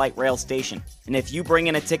Colorado Light Rail station. And if you bring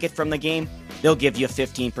in a ticket from the game, they'll give you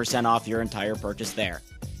 15% off your entire purchase there.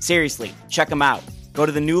 Seriously, check them out. Go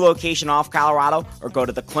to the new location off Colorado or go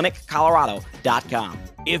to thecliniccolorado.com.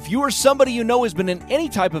 If you or somebody you know has been in any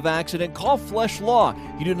type of accident, call Flesh Law.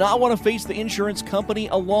 You do not want to face the insurance company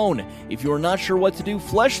alone. If you are not sure what to do,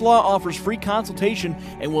 Flesh Law offers free consultation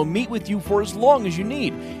and will meet with you for as long as you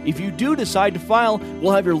need. If you do decide to file,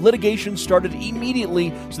 we'll have your litigation started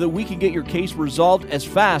immediately so that we can get your case resolved as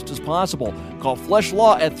fast as possible. Call Flesh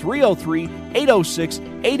Law at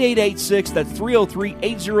 303-806-8886. That's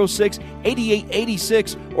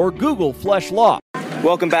 303-806-8886 or Google Flesh Law.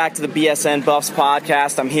 Welcome back to the BSN Buffs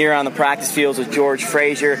podcast. I'm here on the practice fields with George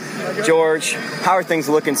Frazier. George, how are things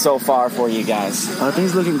looking so far for you guys?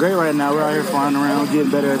 Things looking great right now. We're out here flying around, getting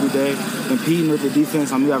better every day, competing with the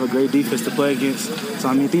defense. We have a great defense to play against.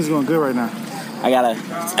 So, things are going good right now. I got to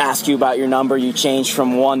ask you about your number. You changed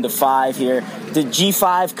from 1 to 5 here. Did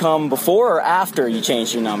G5 come before or after you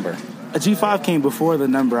changed your number? A G5 came before the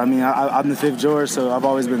number. I'm the 5th George, so I've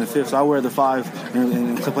always been the 5th. So I wear the 5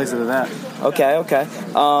 in place of that. Okay.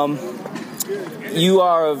 You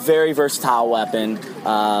are a very versatile weapon.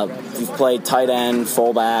 You've played tight end,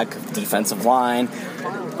 fullback, defensive line.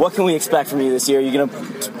 What can we expect from you this year? Are you going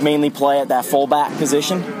to mainly play at that fullback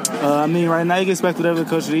position? Right now you can expect whatever the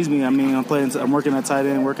coach needs me. I'm working at tight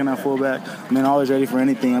end, working at fullback. Always ready for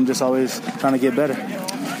anything. I'm just always trying to get better.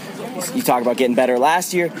 You talk about getting better.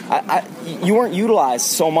 Last year, you weren't utilized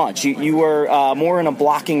so much. You were more in a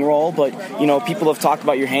blocking role, but people have talked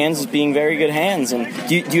about your hands as being very good hands. And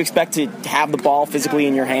do you expect to have the ball physically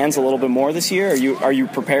in your hands a little bit more this year? Are you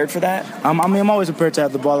prepared for that? I'm always prepared to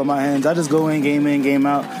have the ball in my hands. I just go in, game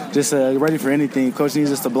out, just ready for anything. If coach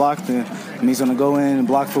needs us to block, then he's going to go in and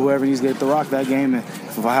block for whoever needs to get the rock that game. And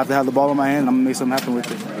if I have to have the ball in my hand, I'm going to make something happen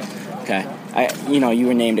with it. Okay. You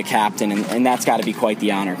were named a captain, and that's got to be quite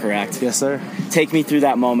the honor, correct? Yes, sir. Take me through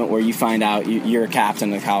that moment where you find out you're a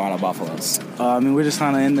captain of the Colorado Buffaloes. We're just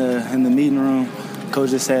kind of in the meeting room. Coach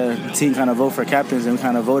just said the team kind of vote for captains, and we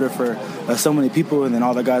kind of voted for so many people, and then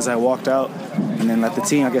all the guys that walked out. And then the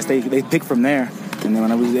team, I guess they picked from there. And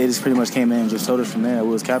then they just pretty much came in and just told us from there who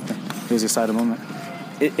was captain. It was an exciting moment.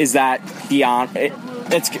 Is that the honor?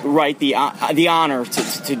 It's right, the honor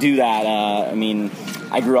to do that.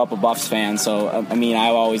 I grew up a Buffs fan, so I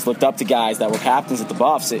always looked up to guys that were captains at the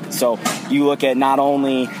Buffs. So you look at not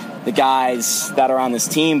only the guys that are on this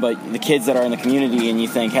team, but the kids that are in the community, and you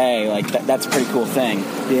think, hey, that's a pretty cool thing.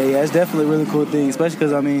 Yeah, it's definitely a really cool thing, especially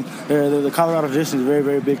because the Colorado tradition is a very,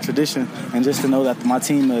 very big tradition, and just to know that my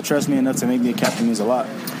team trusts me enough to make me a captain means a lot.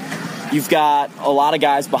 You've got a lot of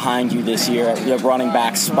guys behind you this year. You have running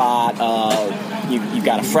back spot. You've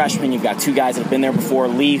got a freshman. You've got 2 guys that have been there before.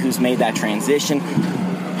 Lee, who's made that transition.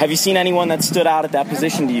 Have you seen anyone that stood out at that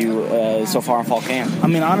position to you so far in fall camp?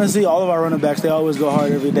 Honestly, all of our running backs, they always go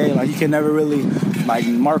hard every day. You can never really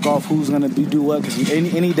mark off who's going to do what, because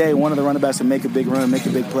any day one of the running backs can make a big run, make a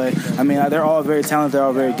big play. They're all very talented. They're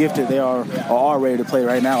all very gifted. They are all ready to play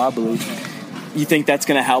right now, I believe. You think that's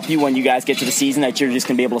going to help you when you guys get to the season, that you're just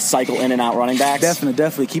going to be able to cycle in and out running backs?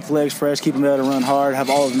 Definitely. Keep the legs fresh, keep them able to run hard, have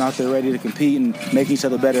all of them out there ready to compete, and make each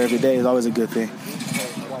other better every day is always a good thing.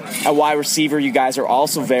 At wide receiver, you guys are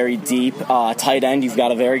also very deep. Tight end, you've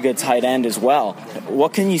got a very good tight end as well.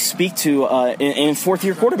 What can you speak to in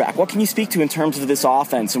fourth-year quarterback? What can you speak to in terms of this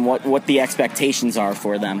offense and what the expectations are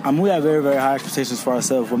for them? We have very, very high expectations for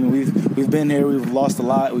ourselves. We've been here. We've lost a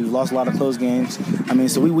lot. We've lost a lot of close games.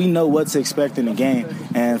 So we know what to expect in the game.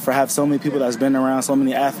 And for have so many people that's been around, so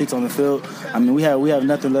many athletes on the field, we have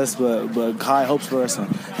nothing less but high hopes for us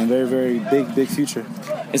and very, very big future.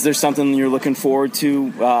 Is there something you're looking forward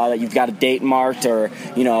to that you've got a date marked or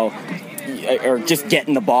just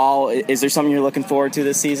getting the ball? Is there something you're looking forward to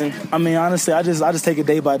this season? Honestly, I just take it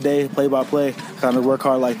day by day, play by play, kind of work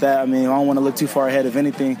hard like that. I don't want to look too far ahead of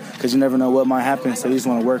anything because you never know what might happen. So you just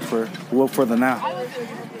want to work for the now.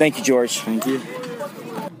 Thank you, George. Thank you.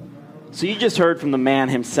 So you just heard from the man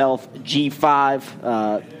himself,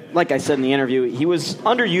 G5. Like I said in the interview, he was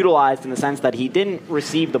underutilized in the sense that he didn't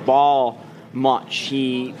receive the ball much.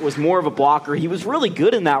 He was more of a blocker. He was really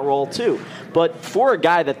good in that role too. But for a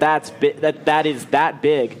guy that is that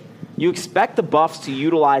big, you expect the Buffs to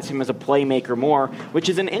utilize him as a playmaker more, which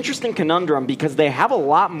is an interesting conundrum because they have a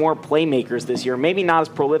lot more playmakers this year. Maybe not as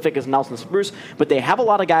prolific as Nelson Spruce, but they have a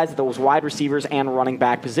lot of guys at those wide receivers and running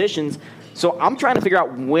back positions. So I'm trying to figure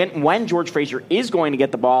out when George Frazier is going to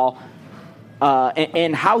get the ball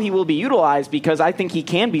and how he will be utilized, because I think he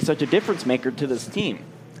can be such a difference maker to this team.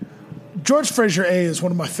 George Frazier A is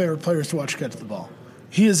one of my favorite players to watch catch the ball.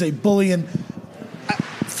 He is a bully, and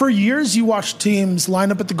for years you watch teams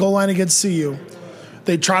line up at the goal line against CU.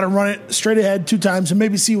 They try to run it straight ahead 2 times, and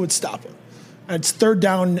maybe CU would stop it. And it's third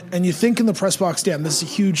down, and you think in the press box, damn, this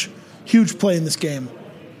is a huge play in this game,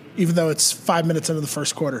 even though it's 5 minutes into the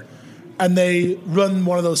first quarter. And they run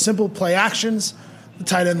one of those simple play actions. The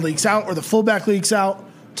tight end leaks out or the fullback leaks out,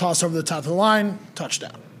 toss over the top of the line,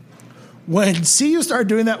 touchdown. When CU started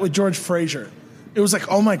doing that with George Frazier, it was like,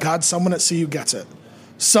 oh my God, someone at CU gets it.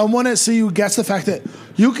 Someone at CU gets the fact that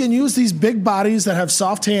you can use these big bodies that have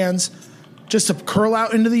soft hands just to curl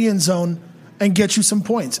out into the end zone and get you some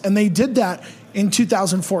points. And they did that in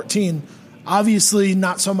 2014. Obviously,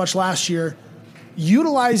 not so much last year.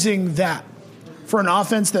 Utilizing that for an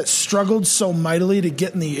offense that struggled so mightily to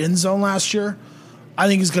get in the end zone last year, I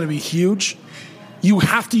think is going to be huge. You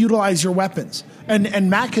have to utilize your weapons. And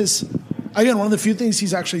Mac has, again, one of the few things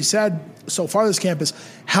he's actually said so far this camp is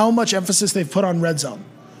how much emphasis they've put on red zone.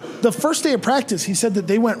 The first day of practice, he said that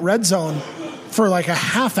they went red zone for like a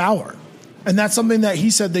half hour. And that's something that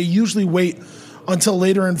he said they usually wait until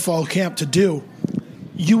later in fall camp to do.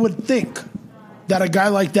 You would think that a guy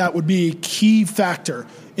like that would be a key factor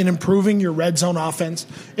in improving your red zone offense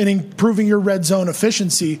and improving your red zone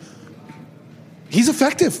efficiency. He's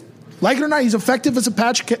effective. Like it or not, he's effective as a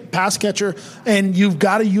pass catcher, and you've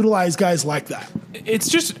got to utilize guys like that. It's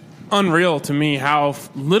just unreal to me how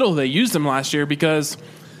little they used him last year, because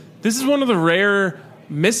this is one of the rare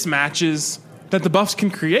mismatches that the Buffs can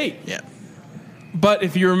create. Yeah. But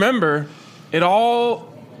if you remember, the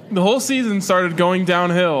whole season started going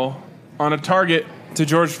downhill on a target to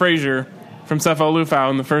George Frazier from Sefo Lufau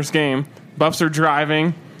in the first game. Buffs are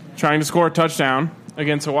driving, trying to score a touchdown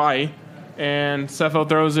against Hawaii, and Sefo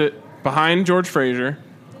throws it behind George Frazier.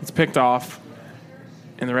 It's picked off,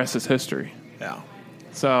 and the rest is history. Yeah.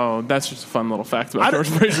 So that's just a fun little fact about George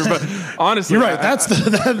Frazier. But honestly, you're right.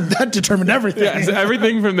 That determined everything. Yeah,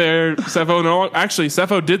 everything from there.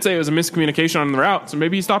 Sefo did say it was a miscommunication on the route, so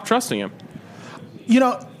maybe he stopped trusting him.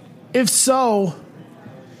 If so,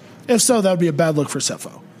 that would be a bad look for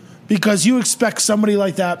Sefo, because you expect somebody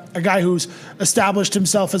like that, a guy who's established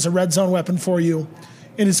himself as a red zone weapon for you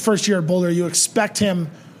in his first year at Boulder, you expect him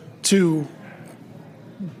to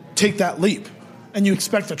take that leap, and you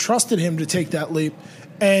expect to trust in him to take that leap.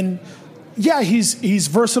 And yeah, he's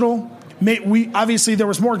versatile. Obviously there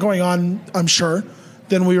was more going on, I'm sure,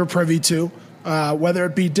 than we were privy to, whether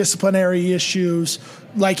it be disciplinary issues,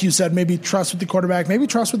 like you said, maybe trust with the quarterback, maybe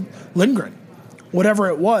trust with Lindgren, whatever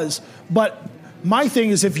it was. But my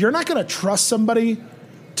thing is, if you're not going to trust somebody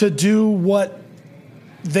to do what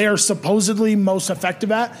they're supposedly most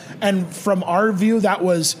effective at, and from our view that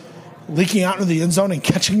was leaking out into the end zone and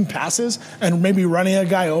catching passes and maybe running a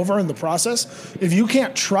guy over in the process, if you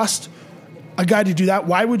can't trust a guy to do that,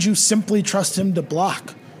 why would you simply trust him to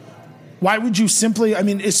block? Why would you simply,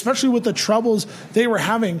 especially with the troubles they were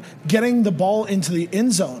having getting the ball into the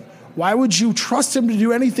end zone, why would you trust him to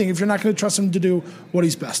do anything if you're not going to trust him to do what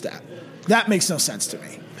he's best at? That makes no sense to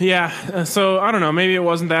me. Yeah, so I don't know. Maybe it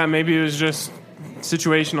wasn't that. Maybe it was just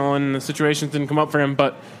situational and the situations didn't come up for him,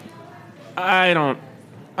 but I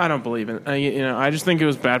don't believe it. I just think it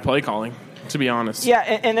was bad play calling to be honest. Yeah,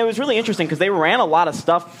 and it was really interesting because they ran a lot of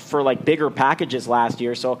stuff for like bigger packages last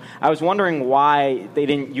year. So I was wondering why they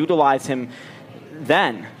didn't utilize him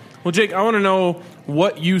then. Well, Jake, I want to know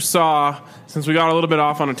what you saw, since we got a little bit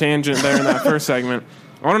off on a tangent there in that first segment.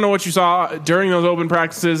 I want to know what you saw during those open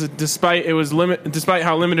practices, despite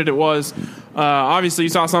how limited it was. Obviously, you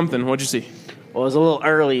saw something. What'd you see? Well, it was a little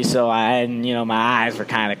early, so my eyes were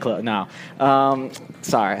kind of closed. No,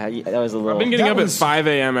 sorry, that was a little. I've been getting up at 5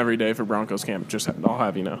 a.m. every day for Broncos camp. I'll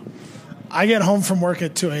have you know. I get home from work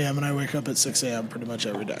at 2 a.m. and I wake up at 6 a.m. pretty much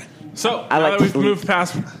every day. So we've moved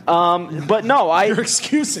past. But no, Your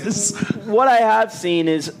excuses. What I have seen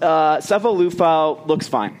is Sefo Lufau looks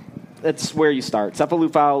fine. That's where you start. Sefo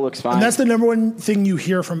Lufau looks fine. And that's the number one thing you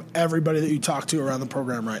hear from everybody that you talk to around the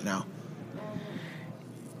program right now.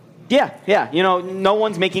 Yeah. No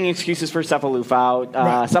one's making excuses for Sefo Lufau.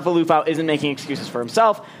 Right. Sefo Lufau isn't making excuses for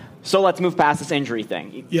himself. So let's move past this injury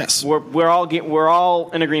thing. Yes. We're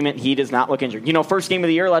all in agreement he does not look injured. First game of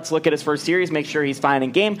the year, let's look at his first series, make sure he's fine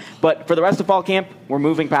in game. But for the rest of fall camp, we're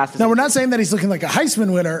moving past this. Now, we're not saying that he's looking like a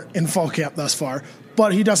Heisman winner in fall camp thus far,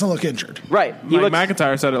 but he doesn't look injured. Right. Mike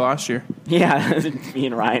McIntyre said it last year. Yeah, me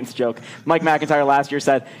and Ryan's joke. Mike McIntyre last year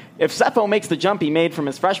said, if Sefo makes the jump he made from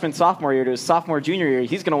his sophomore year to his sophomore-junior year,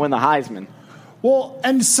 he's going to win the Heisman. Well,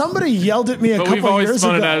 and somebody yelled at me a couple years ago. But we've always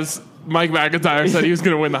spun it as Mike McIntyre said he was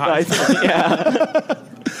going to win the Heisman. Yeah.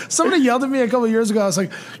 Somebody yelled at me a couple years ago. I was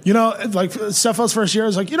like, like Sefo's first year, I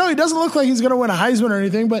was like, he doesn't look like he's going to win a Heisman or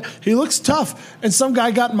anything, but he looks tough. And some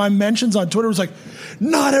guy got in my mentions on Twitter was like,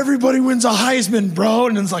 not everybody wins a Heisman, bro.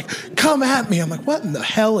 And it's like, come at me. I'm like, what in the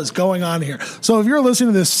hell is going on here? So if you're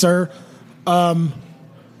listening to this, sir, I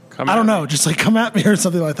don't know, just like come at me or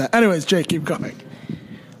something like that. Anyways, Jake, keep going.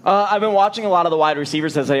 I've been watching a lot of the wide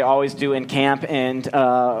receivers, as I always do in camp, and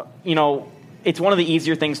it's one of the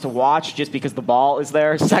easier things to watch just because the ball is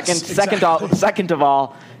there. Second of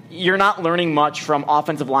all, you're not learning much from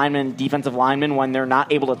offensive linemen, defensive linemen when they're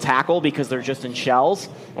not able to tackle because they're just in shells.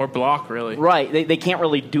 Or block, really. Right. They can't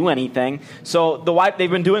really do anything. So they've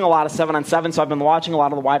been doing a lot of 7-on-7, so I've been watching a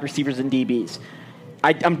lot of the wide receivers and DBs.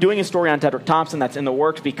 I'm doing a story on Tedrick Thompson that's in the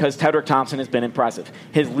works because Tedrick Thompson has been impressive.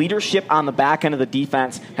 His leadership on the back end of the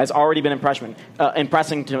defense has already been impressive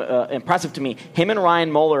to me. Him and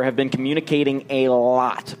Ryan Moeller have been communicating a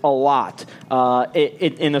lot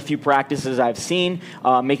in the few practices I've seen,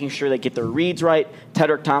 making sure they get their reads right.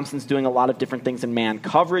 Tedrick Thompson's doing a lot of different things in man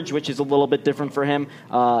coverage, which is a little bit different for him.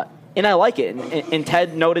 And I like it. And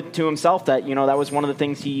Ted noted to himself that, that was one of the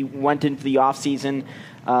things he went into the offseason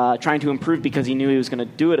trying to improve because he knew he was going to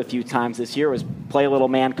do it a few times this year, was play a little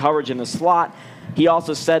man coverage in the slot. He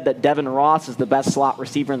also said that Devin Ross is the best slot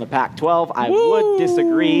receiver in the Pac-12. I would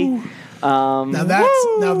disagree. Now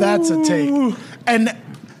that's a take. And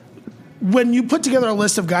when you put together a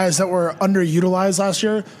list of guys that were underutilized last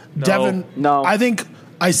year, Devin, I think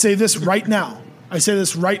I say this right now.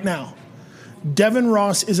 Devin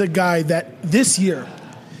Ross is a guy that this year,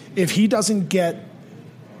 if he doesn't get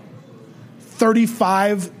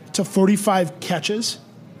 35 to 45 catches,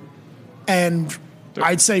 and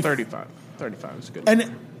I'd say 35. 35 is good.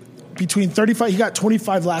 And between 35, he got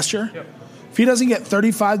 25 last year. Yep. If he doesn't get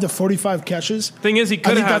 35 to 45 catches, thing is, he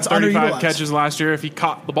could have had 35 catches last year if he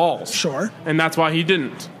caught the balls. Sure. And that's why he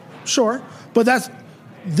didn't. Sure. But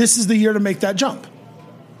this is the year to make that jump.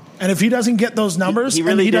 And if he doesn't get those numbers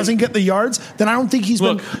and he doesn't get the yards, then I don't think he's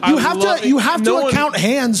been. You have to account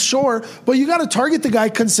hands, sure, but you got to target the guy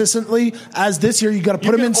consistently. As this year, you got to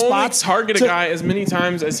put him in spots. Target a guy as many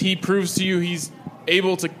times as he proves to you he's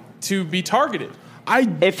able to be targeted.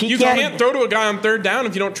 You can't throw to a guy on third down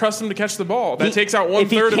if you don't trust him to catch the ball. That takes out 1/3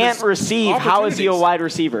 of his If he can't receive, how is he a wide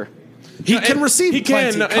receiver? He can receive. He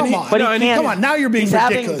can. Come on. Now you're being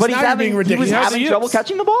ridiculous. He was having trouble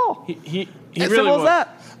catching the ball. He as really simple was. as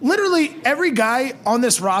that. Literally every guy on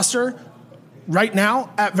this roster right now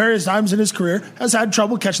at various times in his career has had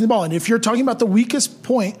trouble catching the ball. And if you're talking about the weakest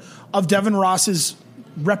point of Devin Ross's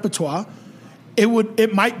repertoire,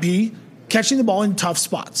 it might be catching the ball in tough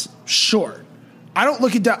spots. Sure. I don't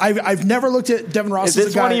look at that. I've never looked at Devin Ross as a guy.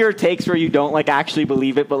 Is this one of your takes where you don't actually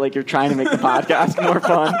believe it, but you're trying to make the podcast more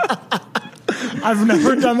fun? I've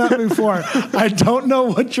never done that before. I don't know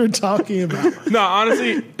what you're talking about. No,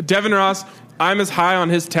 honestly, Devin Ross, I'm as high on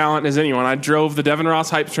his talent as anyone. I drove the Devin Ross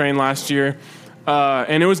hype train last year,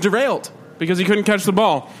 and it was derailed because he couldn't catch the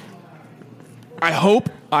ball. I hope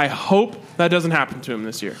that doesn't happen to him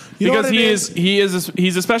this year because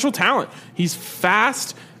he's a special talent. He's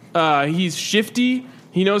fast. He's shifty.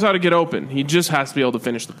 He knows how to get open. He just has to be able to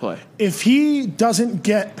finish the play. If he doesn't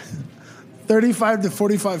get 35 to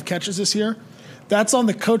 45 catches this year, that's on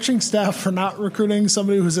the coaching staff for not recruiting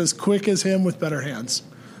somebody who's as quick as him with better hands.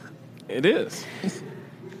 It is.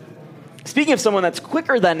 Speaking of someone that's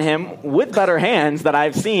quicker than him with better hands that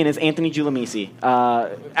I've seen is Anthony Giulimisi.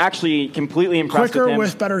 Actually, completely impressed Quicker with him.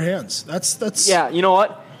 with better hands. That's Yeah, you know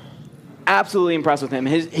what? Absolutely impressed with him.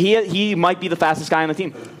 He might be the fastest guy on the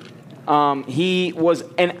team. He was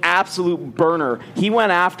an absolute burner. He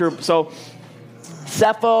went after Cepho.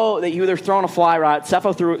 He was throwing a fly route.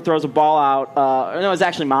 Cepho throws a ball out. No, it was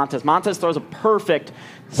actually Montez. Montez throws a perfect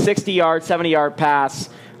 60-yard, 70-yard pass.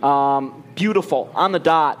 Beautiful on the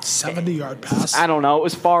dot. 70-yard pass. I don't know. It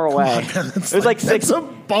was far away. On, man, it was like 6. It's a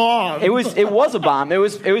bomb. It was a bomb. It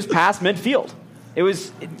was past midfield.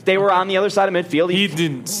 They were on the other side of midfield. He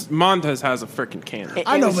didn't. Montez has a freaking cannon.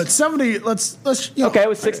 I know, but 70. Let's. Okay, it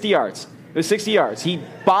was 60 yards. It was 60 yards. He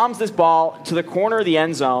bombs this ball to the corner of the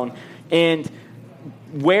end zone, and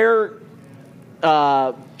where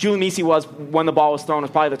Giulimisi was when the ball was thrown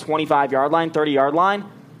was probably the 25-yard line, 30-yard line.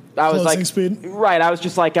 I was Closing like, speed. Right. I was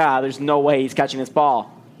just like, there's no way he's catching this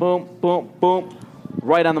ball. Boom, boom, boom.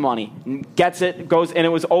 Right on the money. Gets it, goes, and it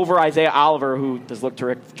was over Isaiah Oliver, who does look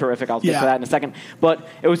terrific. I'll get to that in a second. But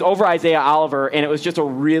it was over Isaiah Oliver, and it was just a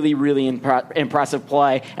really, really impressive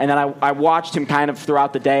play. And then I watched him kind of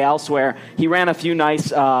throughout the day elsewhere. He ran a few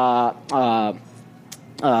nice in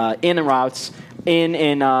and routes.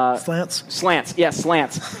 In slants? Slants. Yes,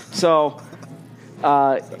 slants. So...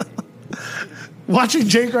 Watching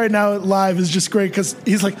Jake right now live is just great because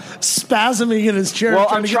he's like spasming in his chair. Well,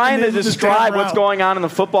 I'm trying to describe what's going on in the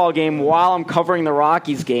football game while I'm covering the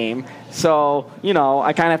Rockies game. So,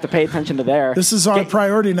 I kind of have to pay attention to there. This is our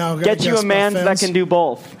priority now. Get you a man that can do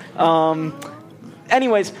both.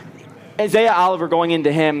 Anyways, Isaiah Oliver going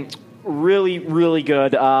into him, really, really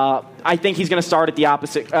good. I think he's going to start at the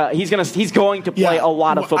opposite. He's going to play a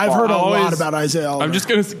lot of football. I've heard a lot about Isaiah Oliver. I'm just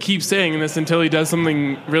going to keep saying this until he does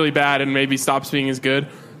something really bad and maybe stops being as good.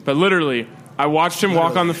 But literally, I watched him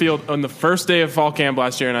walk on the field on the first day of fall camp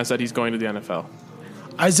last year, and I said he's going to the NFL.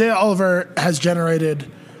 Isaiah Oliver has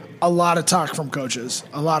generated a lot of talk from coaches,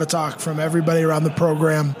 a lot of talk from everybody around the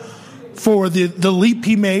program for the leap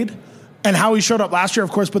he made and how he showed up last year,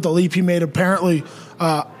 of course, but the leap he made apparently,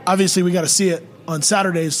 obviously we got to see it on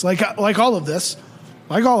Saturdays, like all of this,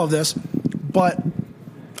 but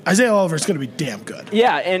Isaiah Oliver is going to be damn good.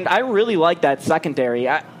 Yeah, and I really like that secondary.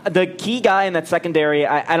 The key guy in that secondary,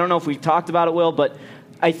 I don't know if we've talked about it, Will, but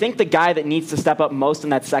I think the guy that needs to step up most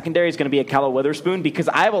in that secondary is going to be Akello Witherspoon because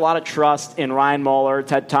I have a lot of trust in Ryan Moeller,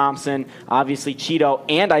 Ted Thompson, obviously Cheeto,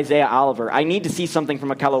 and Isaiah Oliver. I need to see something from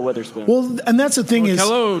Akello Witherspoon. Well, and that's the thing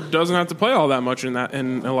Akello doesn't have to play all that much in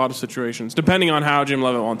a lot of situations, depending on how Jim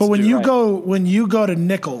Leavitt wants to do it. But when you go to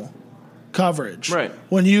nickel coverage, right?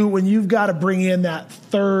 When you've got to bring in that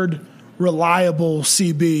third reliable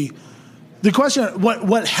CB. The question,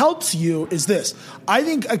 what helps you is this. I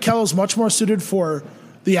think Akello's much more suited for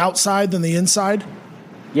the outside than the inside.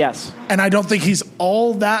 Yes. And I don't think he's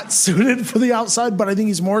all that suited for the outside, but I think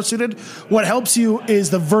he's more suited. What helps you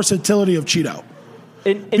is the versatility of Cheeto.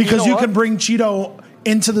 And because you can bring Cheeto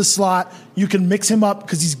into the slot. You can mix him up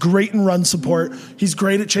because he's great in run support. He's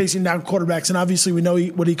great at chasing down quarterbacks, and obviously we know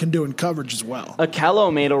what he can do in coverage as well.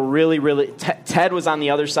 Akello made a really Ted was on the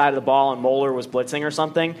other side of the ball, and Moeller was blitzing or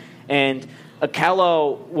something, and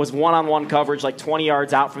Akello was one-on-one coverage like 20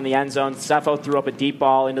 yards out from the end zone. Cepho threw up a deep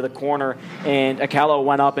ball into the corner, and Akello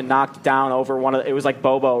went up and knocked down over it was like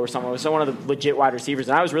Bobo or something. It was one of the legit wide receivers,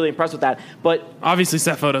 and I was really impressed with that. But obviously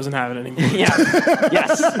Cepho doesn't have it anymore. Yeah,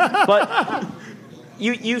 yes. But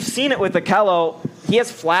you've seen it with Akello. He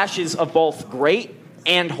has flashes of both great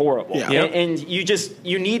and horrible. Yeah. And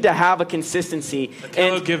you need to have a consistency.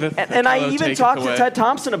 And I even talked to Ted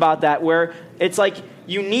Thompson about that, where it's like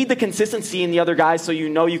you need the consistency in the other guys so you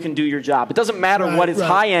know you can do your job. It doesn't matter what his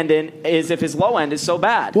high end is if his low end is so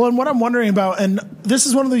bad. Well, and what I'm wondering about, and this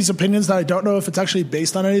is one of these opinions that I don't know if it's actually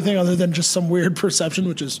based on anything other than just some weird perception,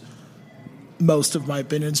 which is most of my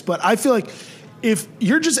opinions. But I feel like if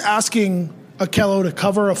you're just asking Akello to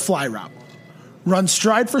cover a fly route, run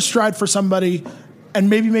stride for somebody, and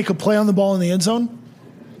maybe make a play on the ball in the end zone,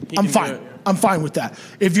 I'm fine. I'm fine with that.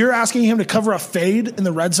 If you're asking him to cover a fade in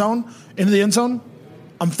the red zone, into the end zone,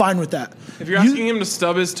 I'm fine with that. If you're asking him to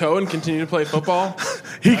stub his toe and continue to play football,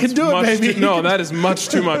 he can do it, baby. That is much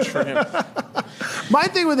too much for him. My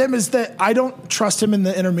thing with him is that I don't trust him in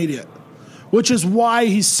the intermediate, which is why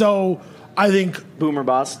he's so, I think, boomer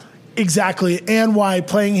bust. Exactly, and why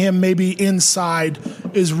playing him maybe inside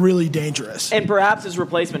is really dangerous. And perhaps his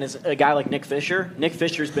replacement is a guy like Nick Fisher. Nick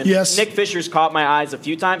Fisher's caught my eyes a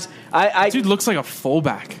few times. Dude looks like a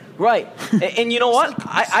fullback. Right. And you know what?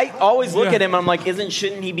 I always look at him and I'm like,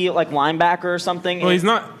 shouldn't he be like linebacker or something? Well, he's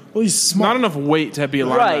not. Well, he's small. Not enough weight to be a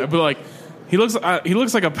linebacker. Right. But like, he looks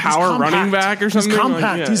like a power running back or something. He's compact.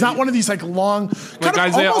 Like, yeah. He's not one of these like long, kind of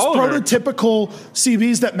Isaiah almost Oliver. prototypical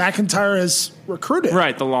CBs that McIntyre has recruited.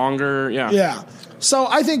 Right. The longer. Yeah. Yeah. So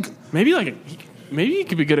I think maybe he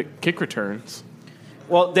could be good at kick returns.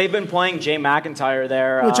 Well, they've been playing Jay McIntyre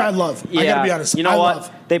there. Which I love. Yeah. I got to be honest. You know I what?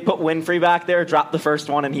 love. They put Winfrey back there, dropped the first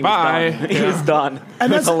one, and he was done. He was done.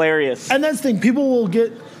 And That's hilarious. And that's the thing. People will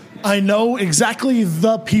get, I know exactly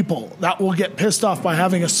the people that will get pissed off by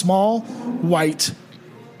having a small, white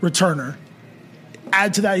returner.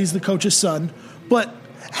 Add to that, he's the coach's son. But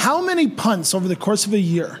how many punts over the course of a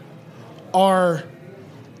year are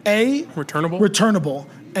A, returnable,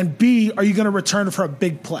 and B, are you going to return for a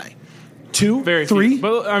big play? 2, Very 3. few.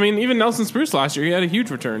 But I mean, even Nelson Spruce last year, he had a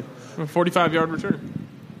huge return, a 45-yard return.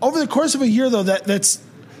 Over the course of a year, though, that's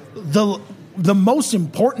the most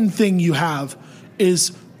important thing you have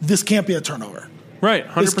is this can't be a turnover. Right,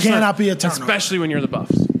 100%. This cannot be a turnover. Especially when you're the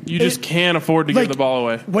Buffs. You just can't afford to give the ball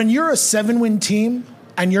away. When you're a 7-win team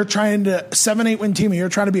and you're trying to 7-8-win team and you're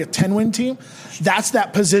trying to be a 10-win team, that's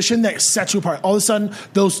that position that sets you apart. All of a sudden,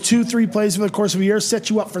 those 2-3 plays over the course of a year set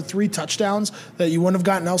you up for 3 touchdowns that you wouldn't have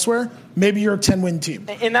gotten elsewhere. Maybe you're a 10-win team.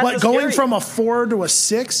 And that's but going from a 4 to a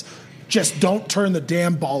 6, just don't turn the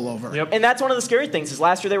damn ball over. Yep. And that's one of the scary things is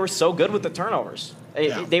last year they were so good with the turnovers.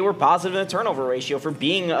 They were positive in the turnover ratio. For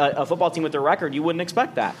being a football team with their record, you wouldn't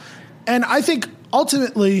expect that. And I think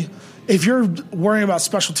ultimately, if you're worrying about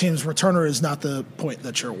special teams, returner is not the point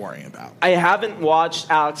that you're worrying about. I haven't watched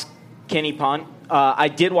Alex Kinney punt. I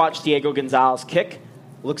did watch Diego Gonzalez kick.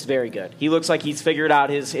 Looks very good. He looks like he's figured out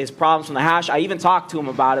his problems from the hash. I even talked to him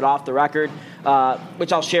about it off the record,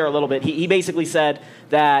 which I'll share a little bit. He basically said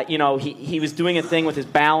that, he was doing a thing with his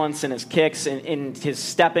balance and his kicks and his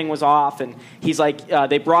stepping was off. And he's like,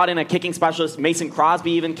 they brought in a kicking specialist. Mason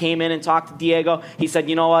Crosby even came in and talked to Diego. He said,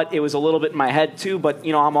 you know what, it was a little bit in my head too, but,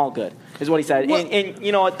 I'm all good, is what he said. Well, and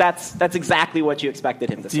you know what, that's exactly what you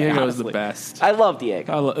expected him to say. Diego honestly. is the best. I love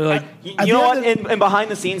Diego. You know what, and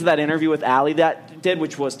behind the scenes of that interview with Allie that did,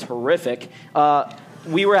 which was terrific,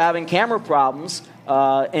 we were having camera problems.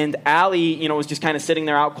 And Allie, was just kind of sitting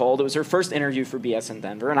there out cold. It was her first interview for BSN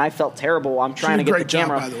Denver, and I felt terrible. I'm trying to get the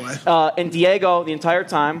camera. Job, by the way. And Diego, the entire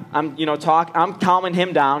time, I'm calming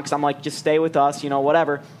him down because I'm like, just stay with us,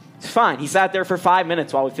 whatever. It's fine. He sat there for 5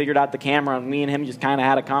 minutes while we figured out the camera, and me and him just kind of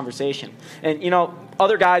had a conversation. And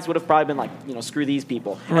other guys would have probably been like, screw these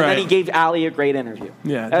people. And then he gave Allie a great interview.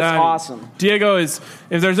 Yeah, that's awesome. Diego is,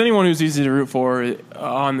 if there's anyone who's easy to root for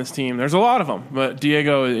on this team, there's a lot of them, but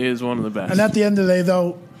Diego is one of the best. And at the end of the day,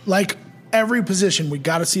 though, like every position, we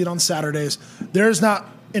got to see it on Saturdays. There's not,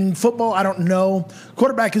 in football, I don't know,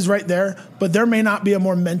 quarterback is right there, but there may not be a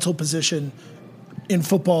more mental position in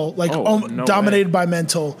football, dominated by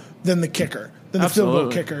mental than the kicker, than the field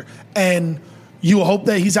goal kicker. And you hope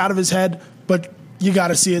that he's out of his head, but you got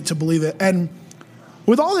to see it to believe it. And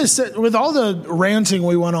with all the ranting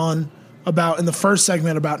we went on about in the first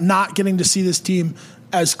segment about not getting to see this team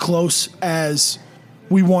as close as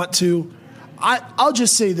we want to, I'll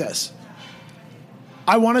just say this.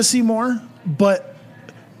 I want to see more, but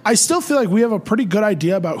I still feel like we have a pretty good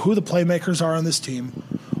idea about who the playmakers are on this team.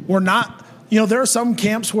 We're not... there are some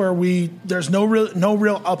camps where there's no real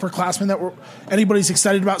upperclassmen that anybody's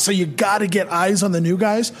excited about, so you got to get eyes on the new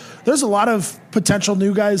guys. There's a lot of potential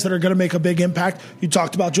new guys that are going to make a big impact. You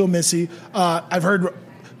talked about Joe Missy. I've heard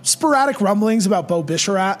sporadic rumblings about Bo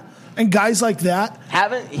Bisharat and guys like that.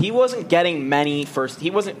 He wasn't getting many first. He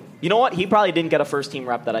wasn't. You know what? He probably didn't get a first team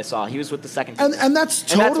rep that I saw. He was with the second team. And that's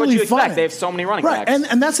totally and that's what you fine. expect. They have so many running backs.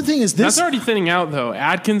 And that's the thing is this. That's already thinning out though.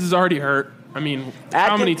 Adkins is already hurt. I mean,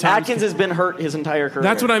 how many times? Atkins has been hurt his entire career.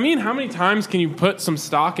 That's what I mean. How many times can you put some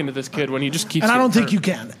stock into this kid when he just keeps? And I don't think hurt? you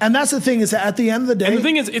can. And that's the thing is that at the end of the day, and the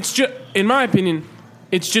thing is, it's just, in my opinion,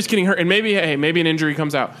 it's just getting hurt. And maybe an injury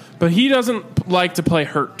comes out, but he doesn't like to play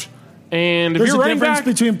hurt. And if there's you're a running difference back,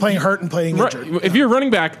 between playing hurt and playing injured. If you're running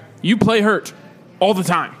back, you play hurt all the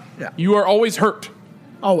time. Yeah. You are always hurt.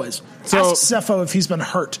 Always. So, ask Cepho if he's been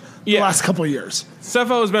hurt the last couple of years.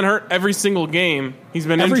 Cepho has been hurt every single game. He's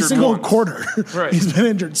been every injured single once. quarter. Right. He's been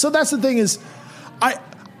injured. So that's the thing is,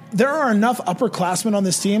 there are enough upperclassmen on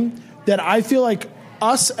this team that I feel like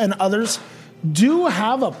us and others do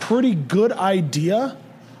have a pretty good idea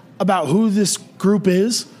about who this group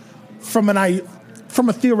is from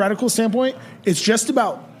a theoretical standpoint. It's just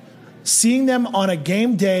about seeing them on a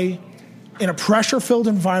game day in a pressure-filled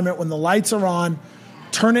environment when the lights are on,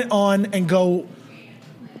 turn it on and go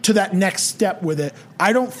to that next step with it.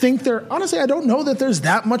 I don't know that there's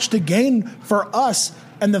that much to gain for us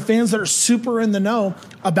and the fans that are super in the know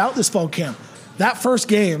about this fall camp. That first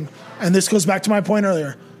game, and this goes back to my point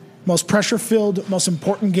earlier, most pressure-filled, most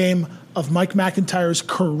important game of Mike McIntyre's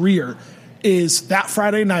career is that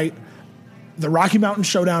Friday night, the Rocky Mountain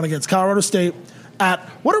Showdown against Colorado State at,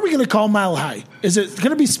 what are we going to call Mile High? Is it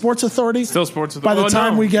going to be Sports Authority? Still Sports Authority. By the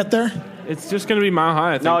time we get there? It's just going to be Mile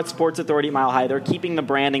High, I think. No, it's Sports Authority Mile High. They're keeping the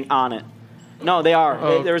branding on it. No, they are.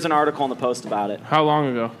 Oh. There was an article in the Post about it. How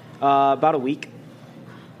long ago? About a week.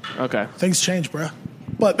 Okay. Things change, bro.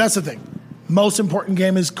 But that's the thing. Most important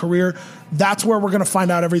game is career. That's where we're going to find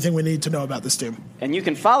out everything we need to know about this team. And you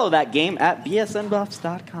can follow that game at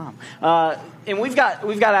bsnbuffs.com. And we've got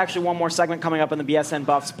actually one more segment coming up in the BSN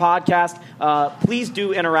Buffs podcast. Please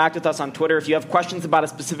do interact with us on Twitter. If you have questions about a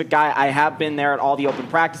specific guy, I have been there at all the open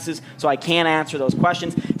practices, so I can answer those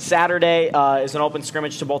questions. Saturday is an open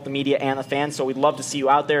scrimmage to both the media and the fans, so we'd love to see you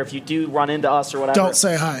out there. If you do run into us or whatever, don't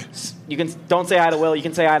say hi. Don't say hi to Will. You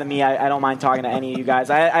can say hi to me. I don't mind talking to any of you guys.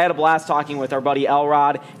 I had a blast talking with our buddy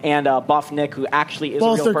Elrod and Buff Nick, who actually is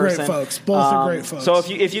Both a real person. Both are great folks. So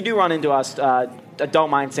if you do run into us,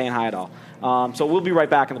 don't mind saying hi at all. So we'll be right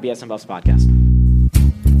back on the BSN Buffs podcast.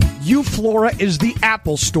 Euflora is the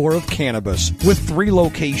Apple Store of cannabis. With 3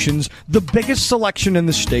 locations, the biggest selection in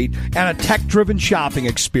the state, and a tech-driven shopping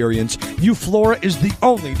experience, Euflora is the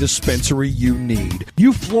only dispensary you need.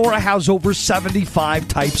 Euflora has over 75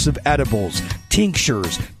 types of edibles,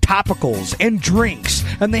 tinctures, topicals, and drinks,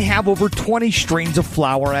 and they have over 20 strains of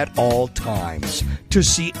flower at all times. To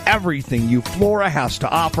see everything Euflora has to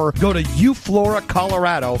offer, go to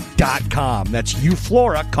eufloracolorado.com. That's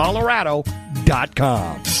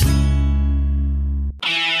eufloracolorado.com.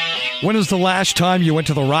 When was the last time you went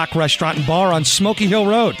to the Rock Restaurant and Bar on Smoky Hill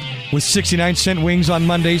Road? With 69-cent wings on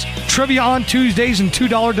Mondays, trivia on Tuesdays, and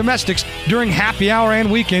 $2 domestics during happy hour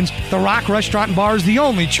and weekends, the Rock Restaurant and Bar is the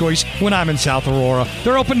only choice when I'm in South Aurora.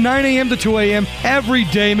 They're open 9 a.m. to 2 a.m. every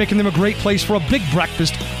day, making them a great place for a big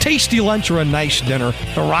breakfast, tasty lunch, or a nice dinner.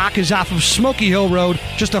 The Rock is off of Smoky Hill Road,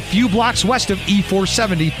 just a few blocks west of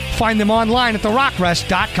E470. Find them online at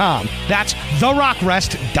therockrest.com. That's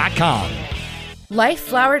therockrest.com. Life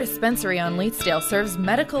Flower Dispensary on Leetsdale serves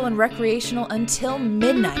medical and recreational until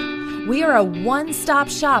midnight. We are a one-stop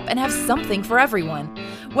shop and have something for everyone.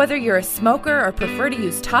 Whether you're a smoker or prefer to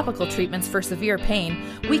use topical treatments for severe pain,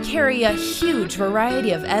 we carry a huge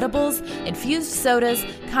variety of edibles, infused sodas,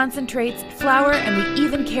 concentrates, flower, and we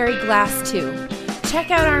even carry glass too. Check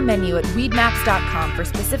out our menu at weedmaps.com for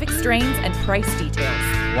specific strains and price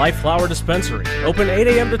details. Life Flower Dispensary. Open 8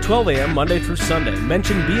 a.m. to 12 a.m. Monday through Sunday.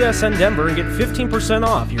 Mention BSN Denver and get 15%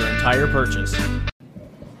 off your entire purchase.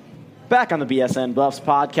 Back on the BSN Buffs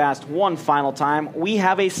podcast one final time, we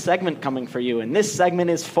have a segment coming for you, and this segment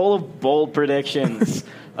is full of bold predictions.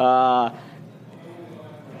 The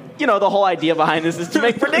whole idea behind this is to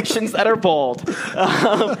make predictions that are bold.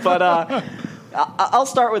 But I'll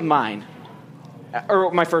start with mine.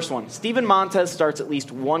 Or my first one. Steven Montez starts at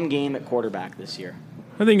least one game at quarterback this year.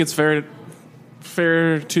 I think it's fair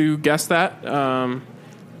to guess that. The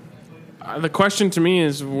question to me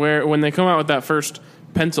is when they come out with that first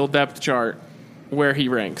pencil depth chart, where he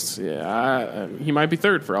ranks. Yeah, he might be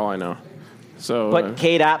third for all I know. So, but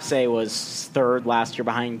Cade Apsay was third last year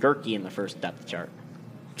behind Gerke in the first depth chart.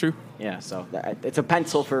 True. Yeah, so it's a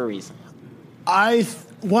pencil for a reason.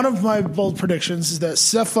 One of my bold predictions is that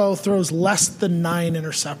Cepho throws less than 9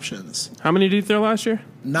 interceptions. How many did he throw last year?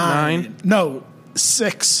 9. No,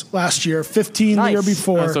 6 last year, 15 the year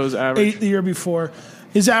before, so his average. 8 the year before.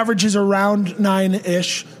 His average is around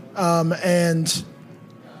 9-ish, and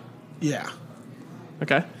yeah.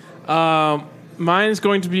 Okay. My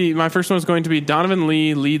first one is going to be Donovan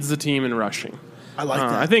Lee leads the team in rushing. I like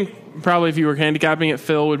that. I think probably if you were handicapping it,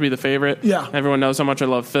 Phil would be the favorite. Yeah. Everyone knows how much I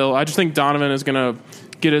love Phil. I just think Donovan is going to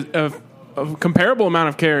get a comparable amount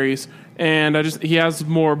of carries, and he has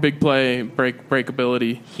more big play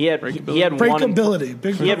breakability. He had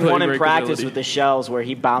one in practice with the Shells where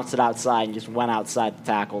he bounced it outside and just went outside the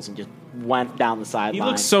tackles and just went down the sideline. He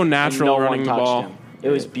looks so natural running the ball. Him. It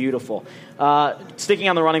was beautiful. Sticking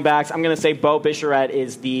on the running backs, I'm going to say Bo Bicheret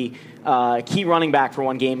is the key running back for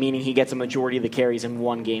one game, meaning he gets a majority of the carries in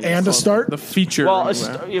one game. And a start? The feature. Well,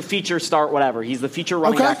 a feature start, whatever. He's the feature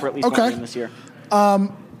running back for at least one game this year.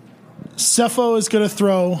 Cepho is going to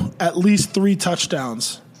throw at least 3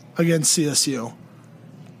 touchdowns against CSU.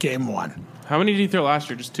 Game 1. How many did he throw last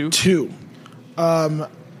year? Just 2? 2. I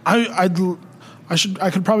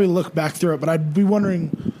could probably look back through it, but I'd be wondering,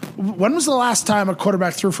 when was the last time a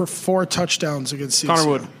quarterback threw for 4 touchdowns against CSU? Connor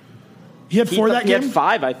Wood. He had 4 that game? He had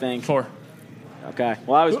 5, I think. 4. Okay.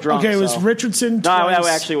 Well, I was drunk. Okay, it was so. Richardson. No, I twice.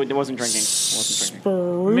 actually wasn't drinking.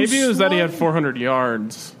 Spruce Maybe it was that he had one? 400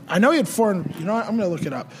 yards. I know he had 400. You know what? I'm going to look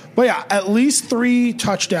it up. But yeah, at least 3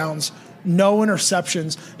 touchdowns, no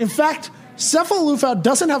interceptions. In fact, Sefo Lufau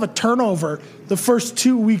doesn't have a turnover the first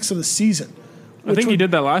 2 weeks of the season. I think he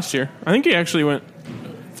did that last year. I think he actually went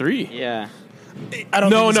 3. Yeah. I don't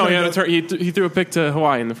No, think he had he threw a pick to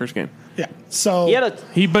Hawaii in the first game. Yeah. So He had a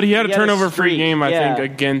He had a turnover-free streak, game, I yeah.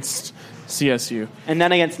 think, against CSU. And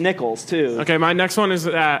then against Nichols, too. Okay, my next one is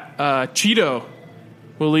that Cheeto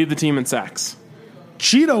will lead the team in sacks.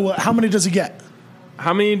 Cheeto, how many does he get?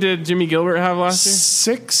 How many did Jimmy Gilbert have last year?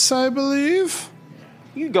 6, I believe.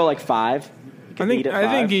 You could go like 5. You could lead at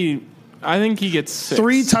 5. I think he gets 6.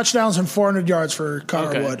 3 touchdowns and 400 yards for Connor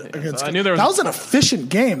Okay. Wood. Against I knew there was- that was an efficient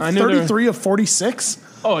game. I knew 33 of 46.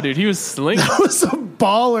 Oh, dude, he was slinging. That was a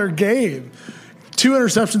baller game. 2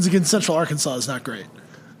 interceptions against Central Arkansas is not great.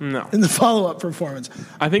 No. In the follow-up performance.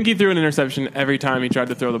 I think he threw an interception every time he tried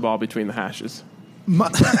to throw the ball between the hashes.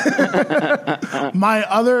 One of my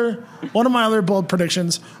other bold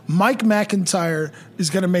predictions, Mike McIntyre is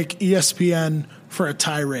going to make ESPN for a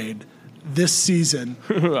tirade this season,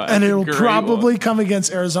 and it'll probably come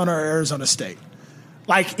against Arizona or Arizona State.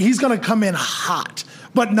 Like, he's going to come in hot,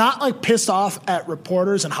 but not like pissed off at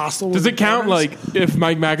reporters and hostile. Does it count like if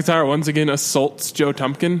Mike McIntyre once again assaults Joe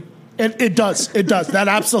Tumpkin? It does. It does. That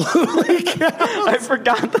absolutely counts. I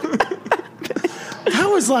forgot That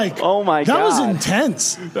was like, oh my God. That was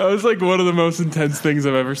intense. That was like one of the most intense things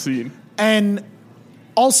I've ever seen. And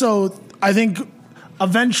also, I think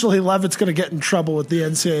eventually Levitt's going to get in trouble with the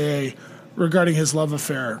NCAA regarding his love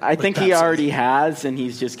affair. I think he already has, and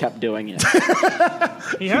he's just kept doing it.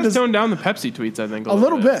 He has toned down the Pepsi tweets, I think. A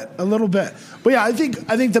little bit. But yeah, I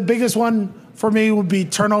think the biggest one for me would be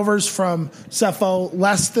turnovers from Sefo,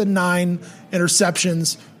 less than 9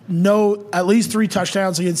 interceptions, at least 3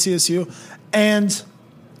 touchdowns against CSU. And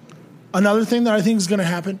another thing that I think is going to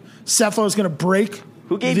happen, Sefo is going to break.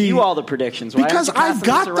 Who gave you all the predictions? Why Because aren't you I've passing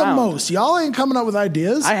got this the around? most. Y'all ain't coming up with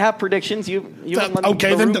ideas. I have predictions. You haven't let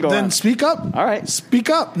okay, the room go then on. speak up. All right. Speak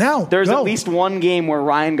up now. There's Go. at least one game where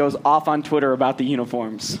Ryan goes off on Twitter about the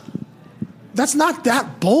uniforms. That's not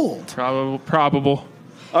that bold. Probable.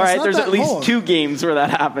 All right, not there's that at least bold. 2 games where that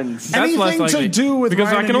happens. That's Anything less likely. to do with because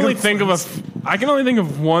Ryan I can and only think uniforms.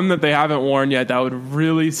 of one that they haven't worn yet that would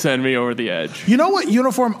really send me over the edge. You know what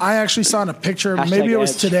uniform I actually saw in a picture? Hashtag Maybe it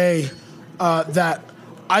was edge. today. That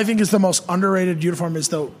I think is the most underrated uniform. Is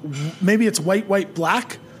maybe it's white,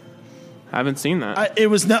 black. Haven't seen that. It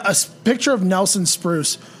was a picture of Nelson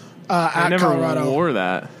Spruce I at never Colorado. wore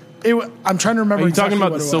that. I'm trying to remember. Are you exactly talking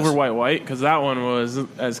about what the it silver, was. white? Because that one was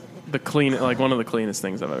as the clean, like one of the cleanest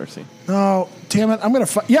things I've ever seen. No, damn it! I'm gonna.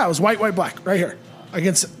 Yeah, it was white, black, right here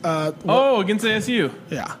against. Against ASU.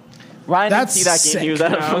 Yeah, Ryan That's didn't see that game. He was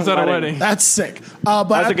sick. at I was at a wedding. that's sick. But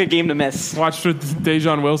That was a good game to miss. Watched with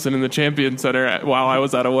Dejon Wilson in the Champion Center while I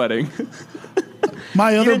was at a wedding.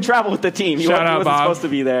 my He other didn't travel with the team. He Shout out, wasn't Bob. supposed to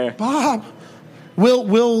be there. Bob,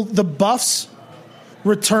 will the Buffs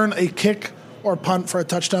return a kick or punt for a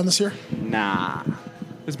touchdown this year? Nah.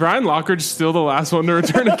 Is Brian Lockridge still the last one to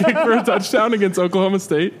return a kick for a touchdown against Oklahoma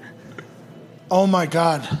State? Oh my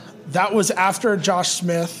God, that was after Josh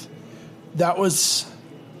Smith. That was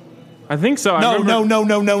I think so.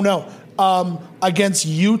 no. Against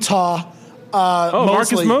Utah.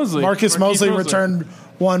 Marcus Mosley. Marcus Mosley returned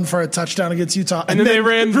one for a touchdown against Utah, And then they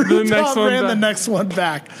ran the Utah next one ran the back. next one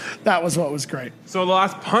back. That was what was great. So the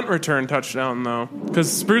last punt return touchdown, though,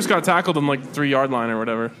 because Spruce got tackled on like the 3-yard line or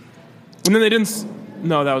whatever. And then they didn't.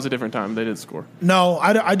 No, that was a different time. They did score. No,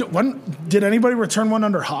 did anybody return one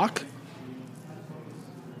under Hawk?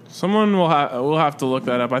 Someone will have to look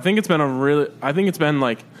that up. I think it's been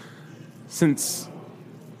like since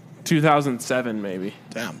 2007 maybe.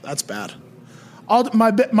 Damn, that's bad.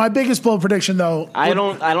 My biggest bold prediction though. I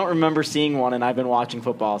don't remember seeing one, and I've been watching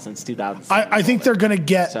football since 2007. I think they're gonna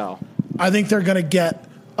get. So. I think they're gonna get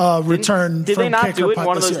a return. Did from they not kick do or it in punt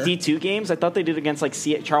one of this those year. D2 games? I thought they did against like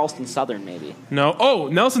Charleston Southern, maybe. No. Oh,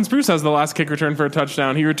 Nelson Spruce has the last kick return for a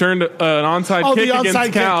touchdown. He returned an onside kick the onside against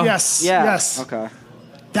kick. Cal. Yes. Yeah. Yes. Okay.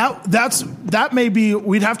 That may be.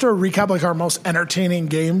 We'd have to recap like our most entertaining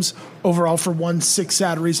games overall for one sick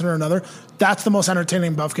sad reason or another. That's the most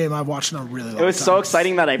entertaining Buff game I've watched in a really long time. It was so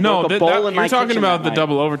exciting that I broke a bowl in my you're talking kitchen about that the night.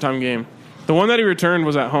 double overtime game. The one that he returned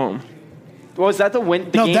was at home. Was that the win?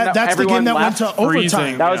 The No, game that's the everyone game that left? went to overtime.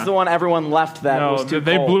 Freezing. That was Yeah. the one everyone left. That No, was too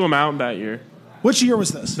they cold. blew him out that year. Which year was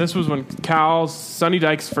this? This was when Sonny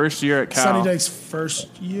Dykes' first year at Cal. Sonny Dyke's first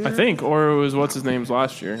year. I think, or it was what's his name's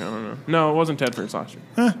last year. I don't know. No, it wasn't Tedford's last year.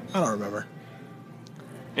 I don't remember.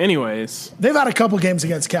 Anyways. They've had a couple games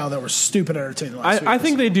against Cal that were stupid entertaining last week. I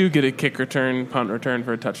think they do get a kick return, punt return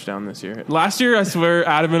for a touchdown this year. Last year, I swear,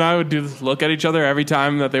 Adam and I would do this look at each other every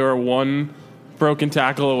time that they were one broken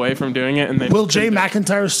tackle away from doing it. And will Jay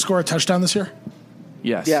McIntyre score a touchdown this year?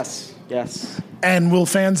 Yes. Yes. And will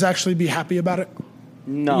fans actually be happy about it?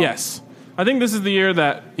 No. Yes. I think this is the year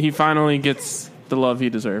that he finally gets the love he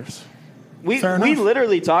deserves. We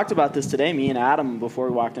literally talked about this today, me and Adam, before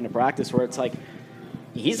we walked into practice, where it's like,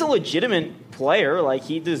 he's a legitimate player. Like,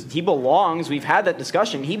 he belongs. We've had that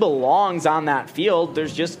discussion. He belongs on that field.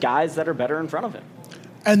 There's just guys that are better in front of him.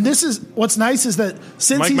 And this is what's nice is that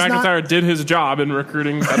since Mike McIntyre did his job in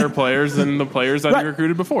recruiting better players than the players that he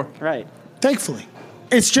recruited before. Right. Thankfully.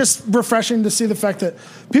 It's just refreshing to see the fact that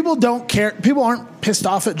people don't care. People aren't pissed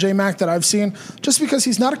off at J-Mac that I've seen just because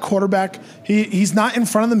he's not a quarterback. He's not in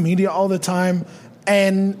front of the media all the time.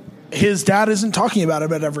 And his dad isn't talking about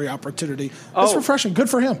him at every opportunity. It's refreshing. Good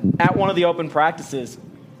for him. At one of the open practices,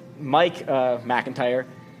 Mike McIntyre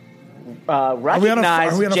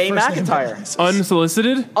recognized Jay McIntyre.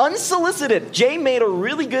 Unsolicited? Unsolicited. Jay made a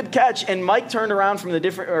really good catch, and Mike turned around from Coach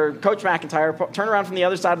McIntyre turned around from the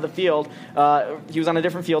other side of the field. He was on a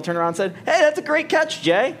different field, turned around and said, "Hey, that's a great catch,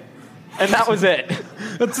 Jay." And that was it.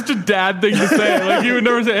 That's such a dad thing to say. Like, you would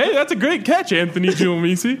never say, "Hey, that's a great catch, Anthony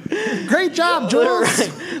Giulmisi." Great job,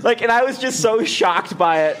 Jules. Like, and I was just so shocked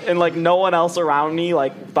by it, and like no one else around me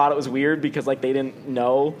like thought it was weird because like they didn't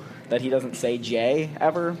know that he doesn't say Jay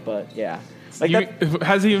ever. But yeah, like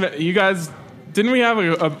you guys didn't we have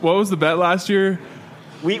what was the bet last year?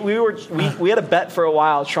 We had a bet for a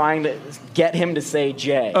while trying to get him to say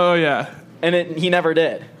Jay. Oh yeah, and he never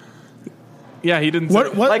did. Yeah, he didn't.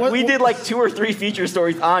 We did like 2 or 3 feature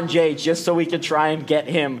stories on Jay just so we could try and get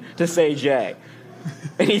him to say Jay.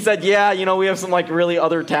 And he said, "Yeah, we have some like really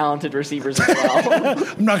other talented receivers as well."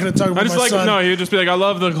 I'm not going to talk about my son. No, he would just be like, "I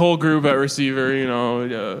love the whole group at receiver."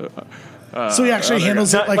 So he actually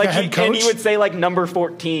handles it like a head coach? And he would say like number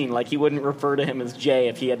 14. Like he wouldn't refer to him as Jay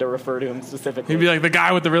if he had to refer to him specifically. He'd be like the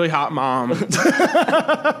guy with the really hot mom.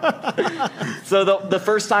 So the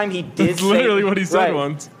first time he did That's literally what he said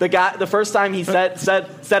once. The first time he said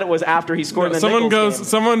it was after he scored in the Nichols game.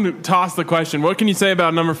 Someone tossed the question, "What can you say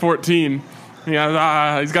about number 14? He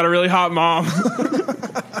goes, he's got a really hot mom."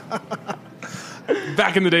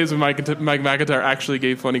 Back in the days when Mike McIntyre actually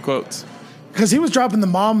gave funny quotes. Because he was dropping the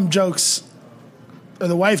mom jokes, or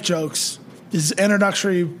the wife jokes, his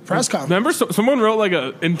introductory press conference. Remember, someone wrote like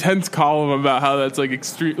an intense column about how that's like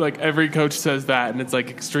extreme. Like every coach says that, and it's like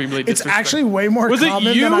extremely. It's actually way more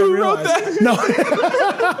common it you than I who realized. Wrote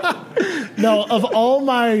that? No, of all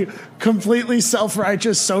my completely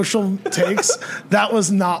self-righteous social takes, that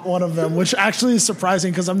was not one of them. Which actually is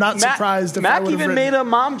surprising because I'm not surprised. If Mac I even made a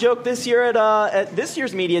mom joke this year at this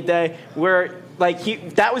year's media day where.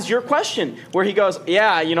 Like that was your question, where he goes,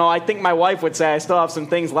 "Yeah, I think my wife would say I still have some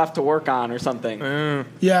things left to work on or something."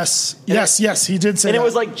 Yes, he did say that. And it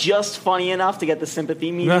was like just funny enough to get the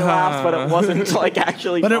sympathy media laughs, but it wasn't like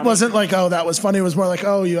actually But funny. it wasn't like, oh, that was funny. It was more like,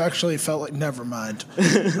 oh, you actually felt like, never mind.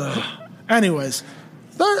 Anyways,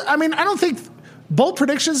 I don't think bold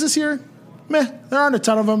predictions this year, there aren't a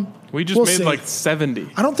ton of them. We just made like 70.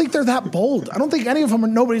 I don't think they're that bold. I don't think any of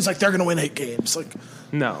them nobody's like, they're going to win 8 games. Like,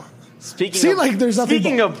 no.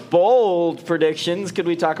 Speaking of bold predictions, could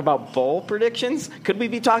we talk about bold predictions? Could we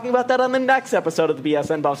be talking about that on the next episode of the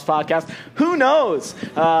BSN Buffs podcast? Who knows?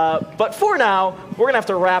 But for now, we're gonna have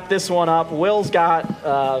to wrap this one up. Will's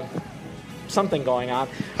got something going on.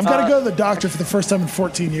 I've got to go to the doctor for the first time in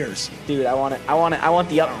 14 years. Dude, I want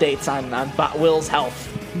the updates on Will's health.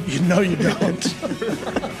 You know you don't.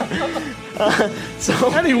 So,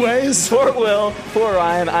 anyways, for Will, for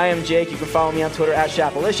Ryan, I am Jake. You can follow me on Twitter at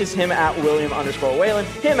Shapalicious, him at William_Whalen,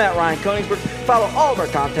 him at Ryan Koenigsberg. Follow all of our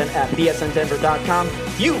content at bsndenver.com.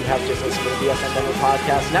 You have just listened to the BSN Denver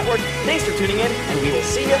Podcast Network. Thanks for tuning in, and we will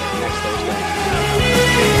see you next Thursday.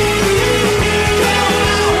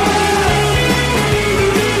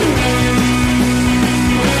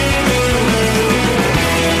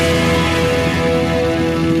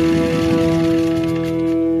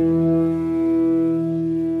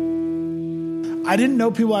 I didn't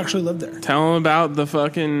know people actually lived there. Tell them about the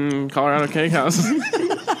fucking Colorado Cake House.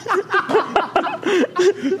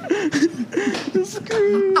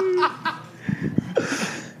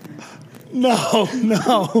 No.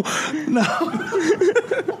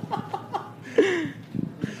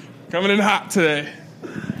 Coming in hot today.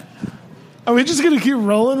 Are we just going to keep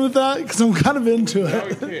rolling with that? Because I'm kind of into it. No,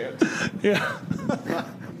 we can't. Yeah.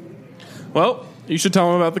 Well, you should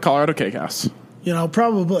tell them about the Colorado Cake House.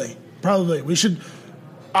 Probably. We should.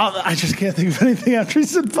 I just can't think of anything after he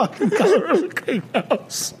said fucking Colorado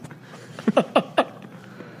Greenhouse.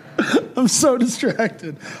 I'm so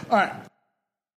distracted. All right.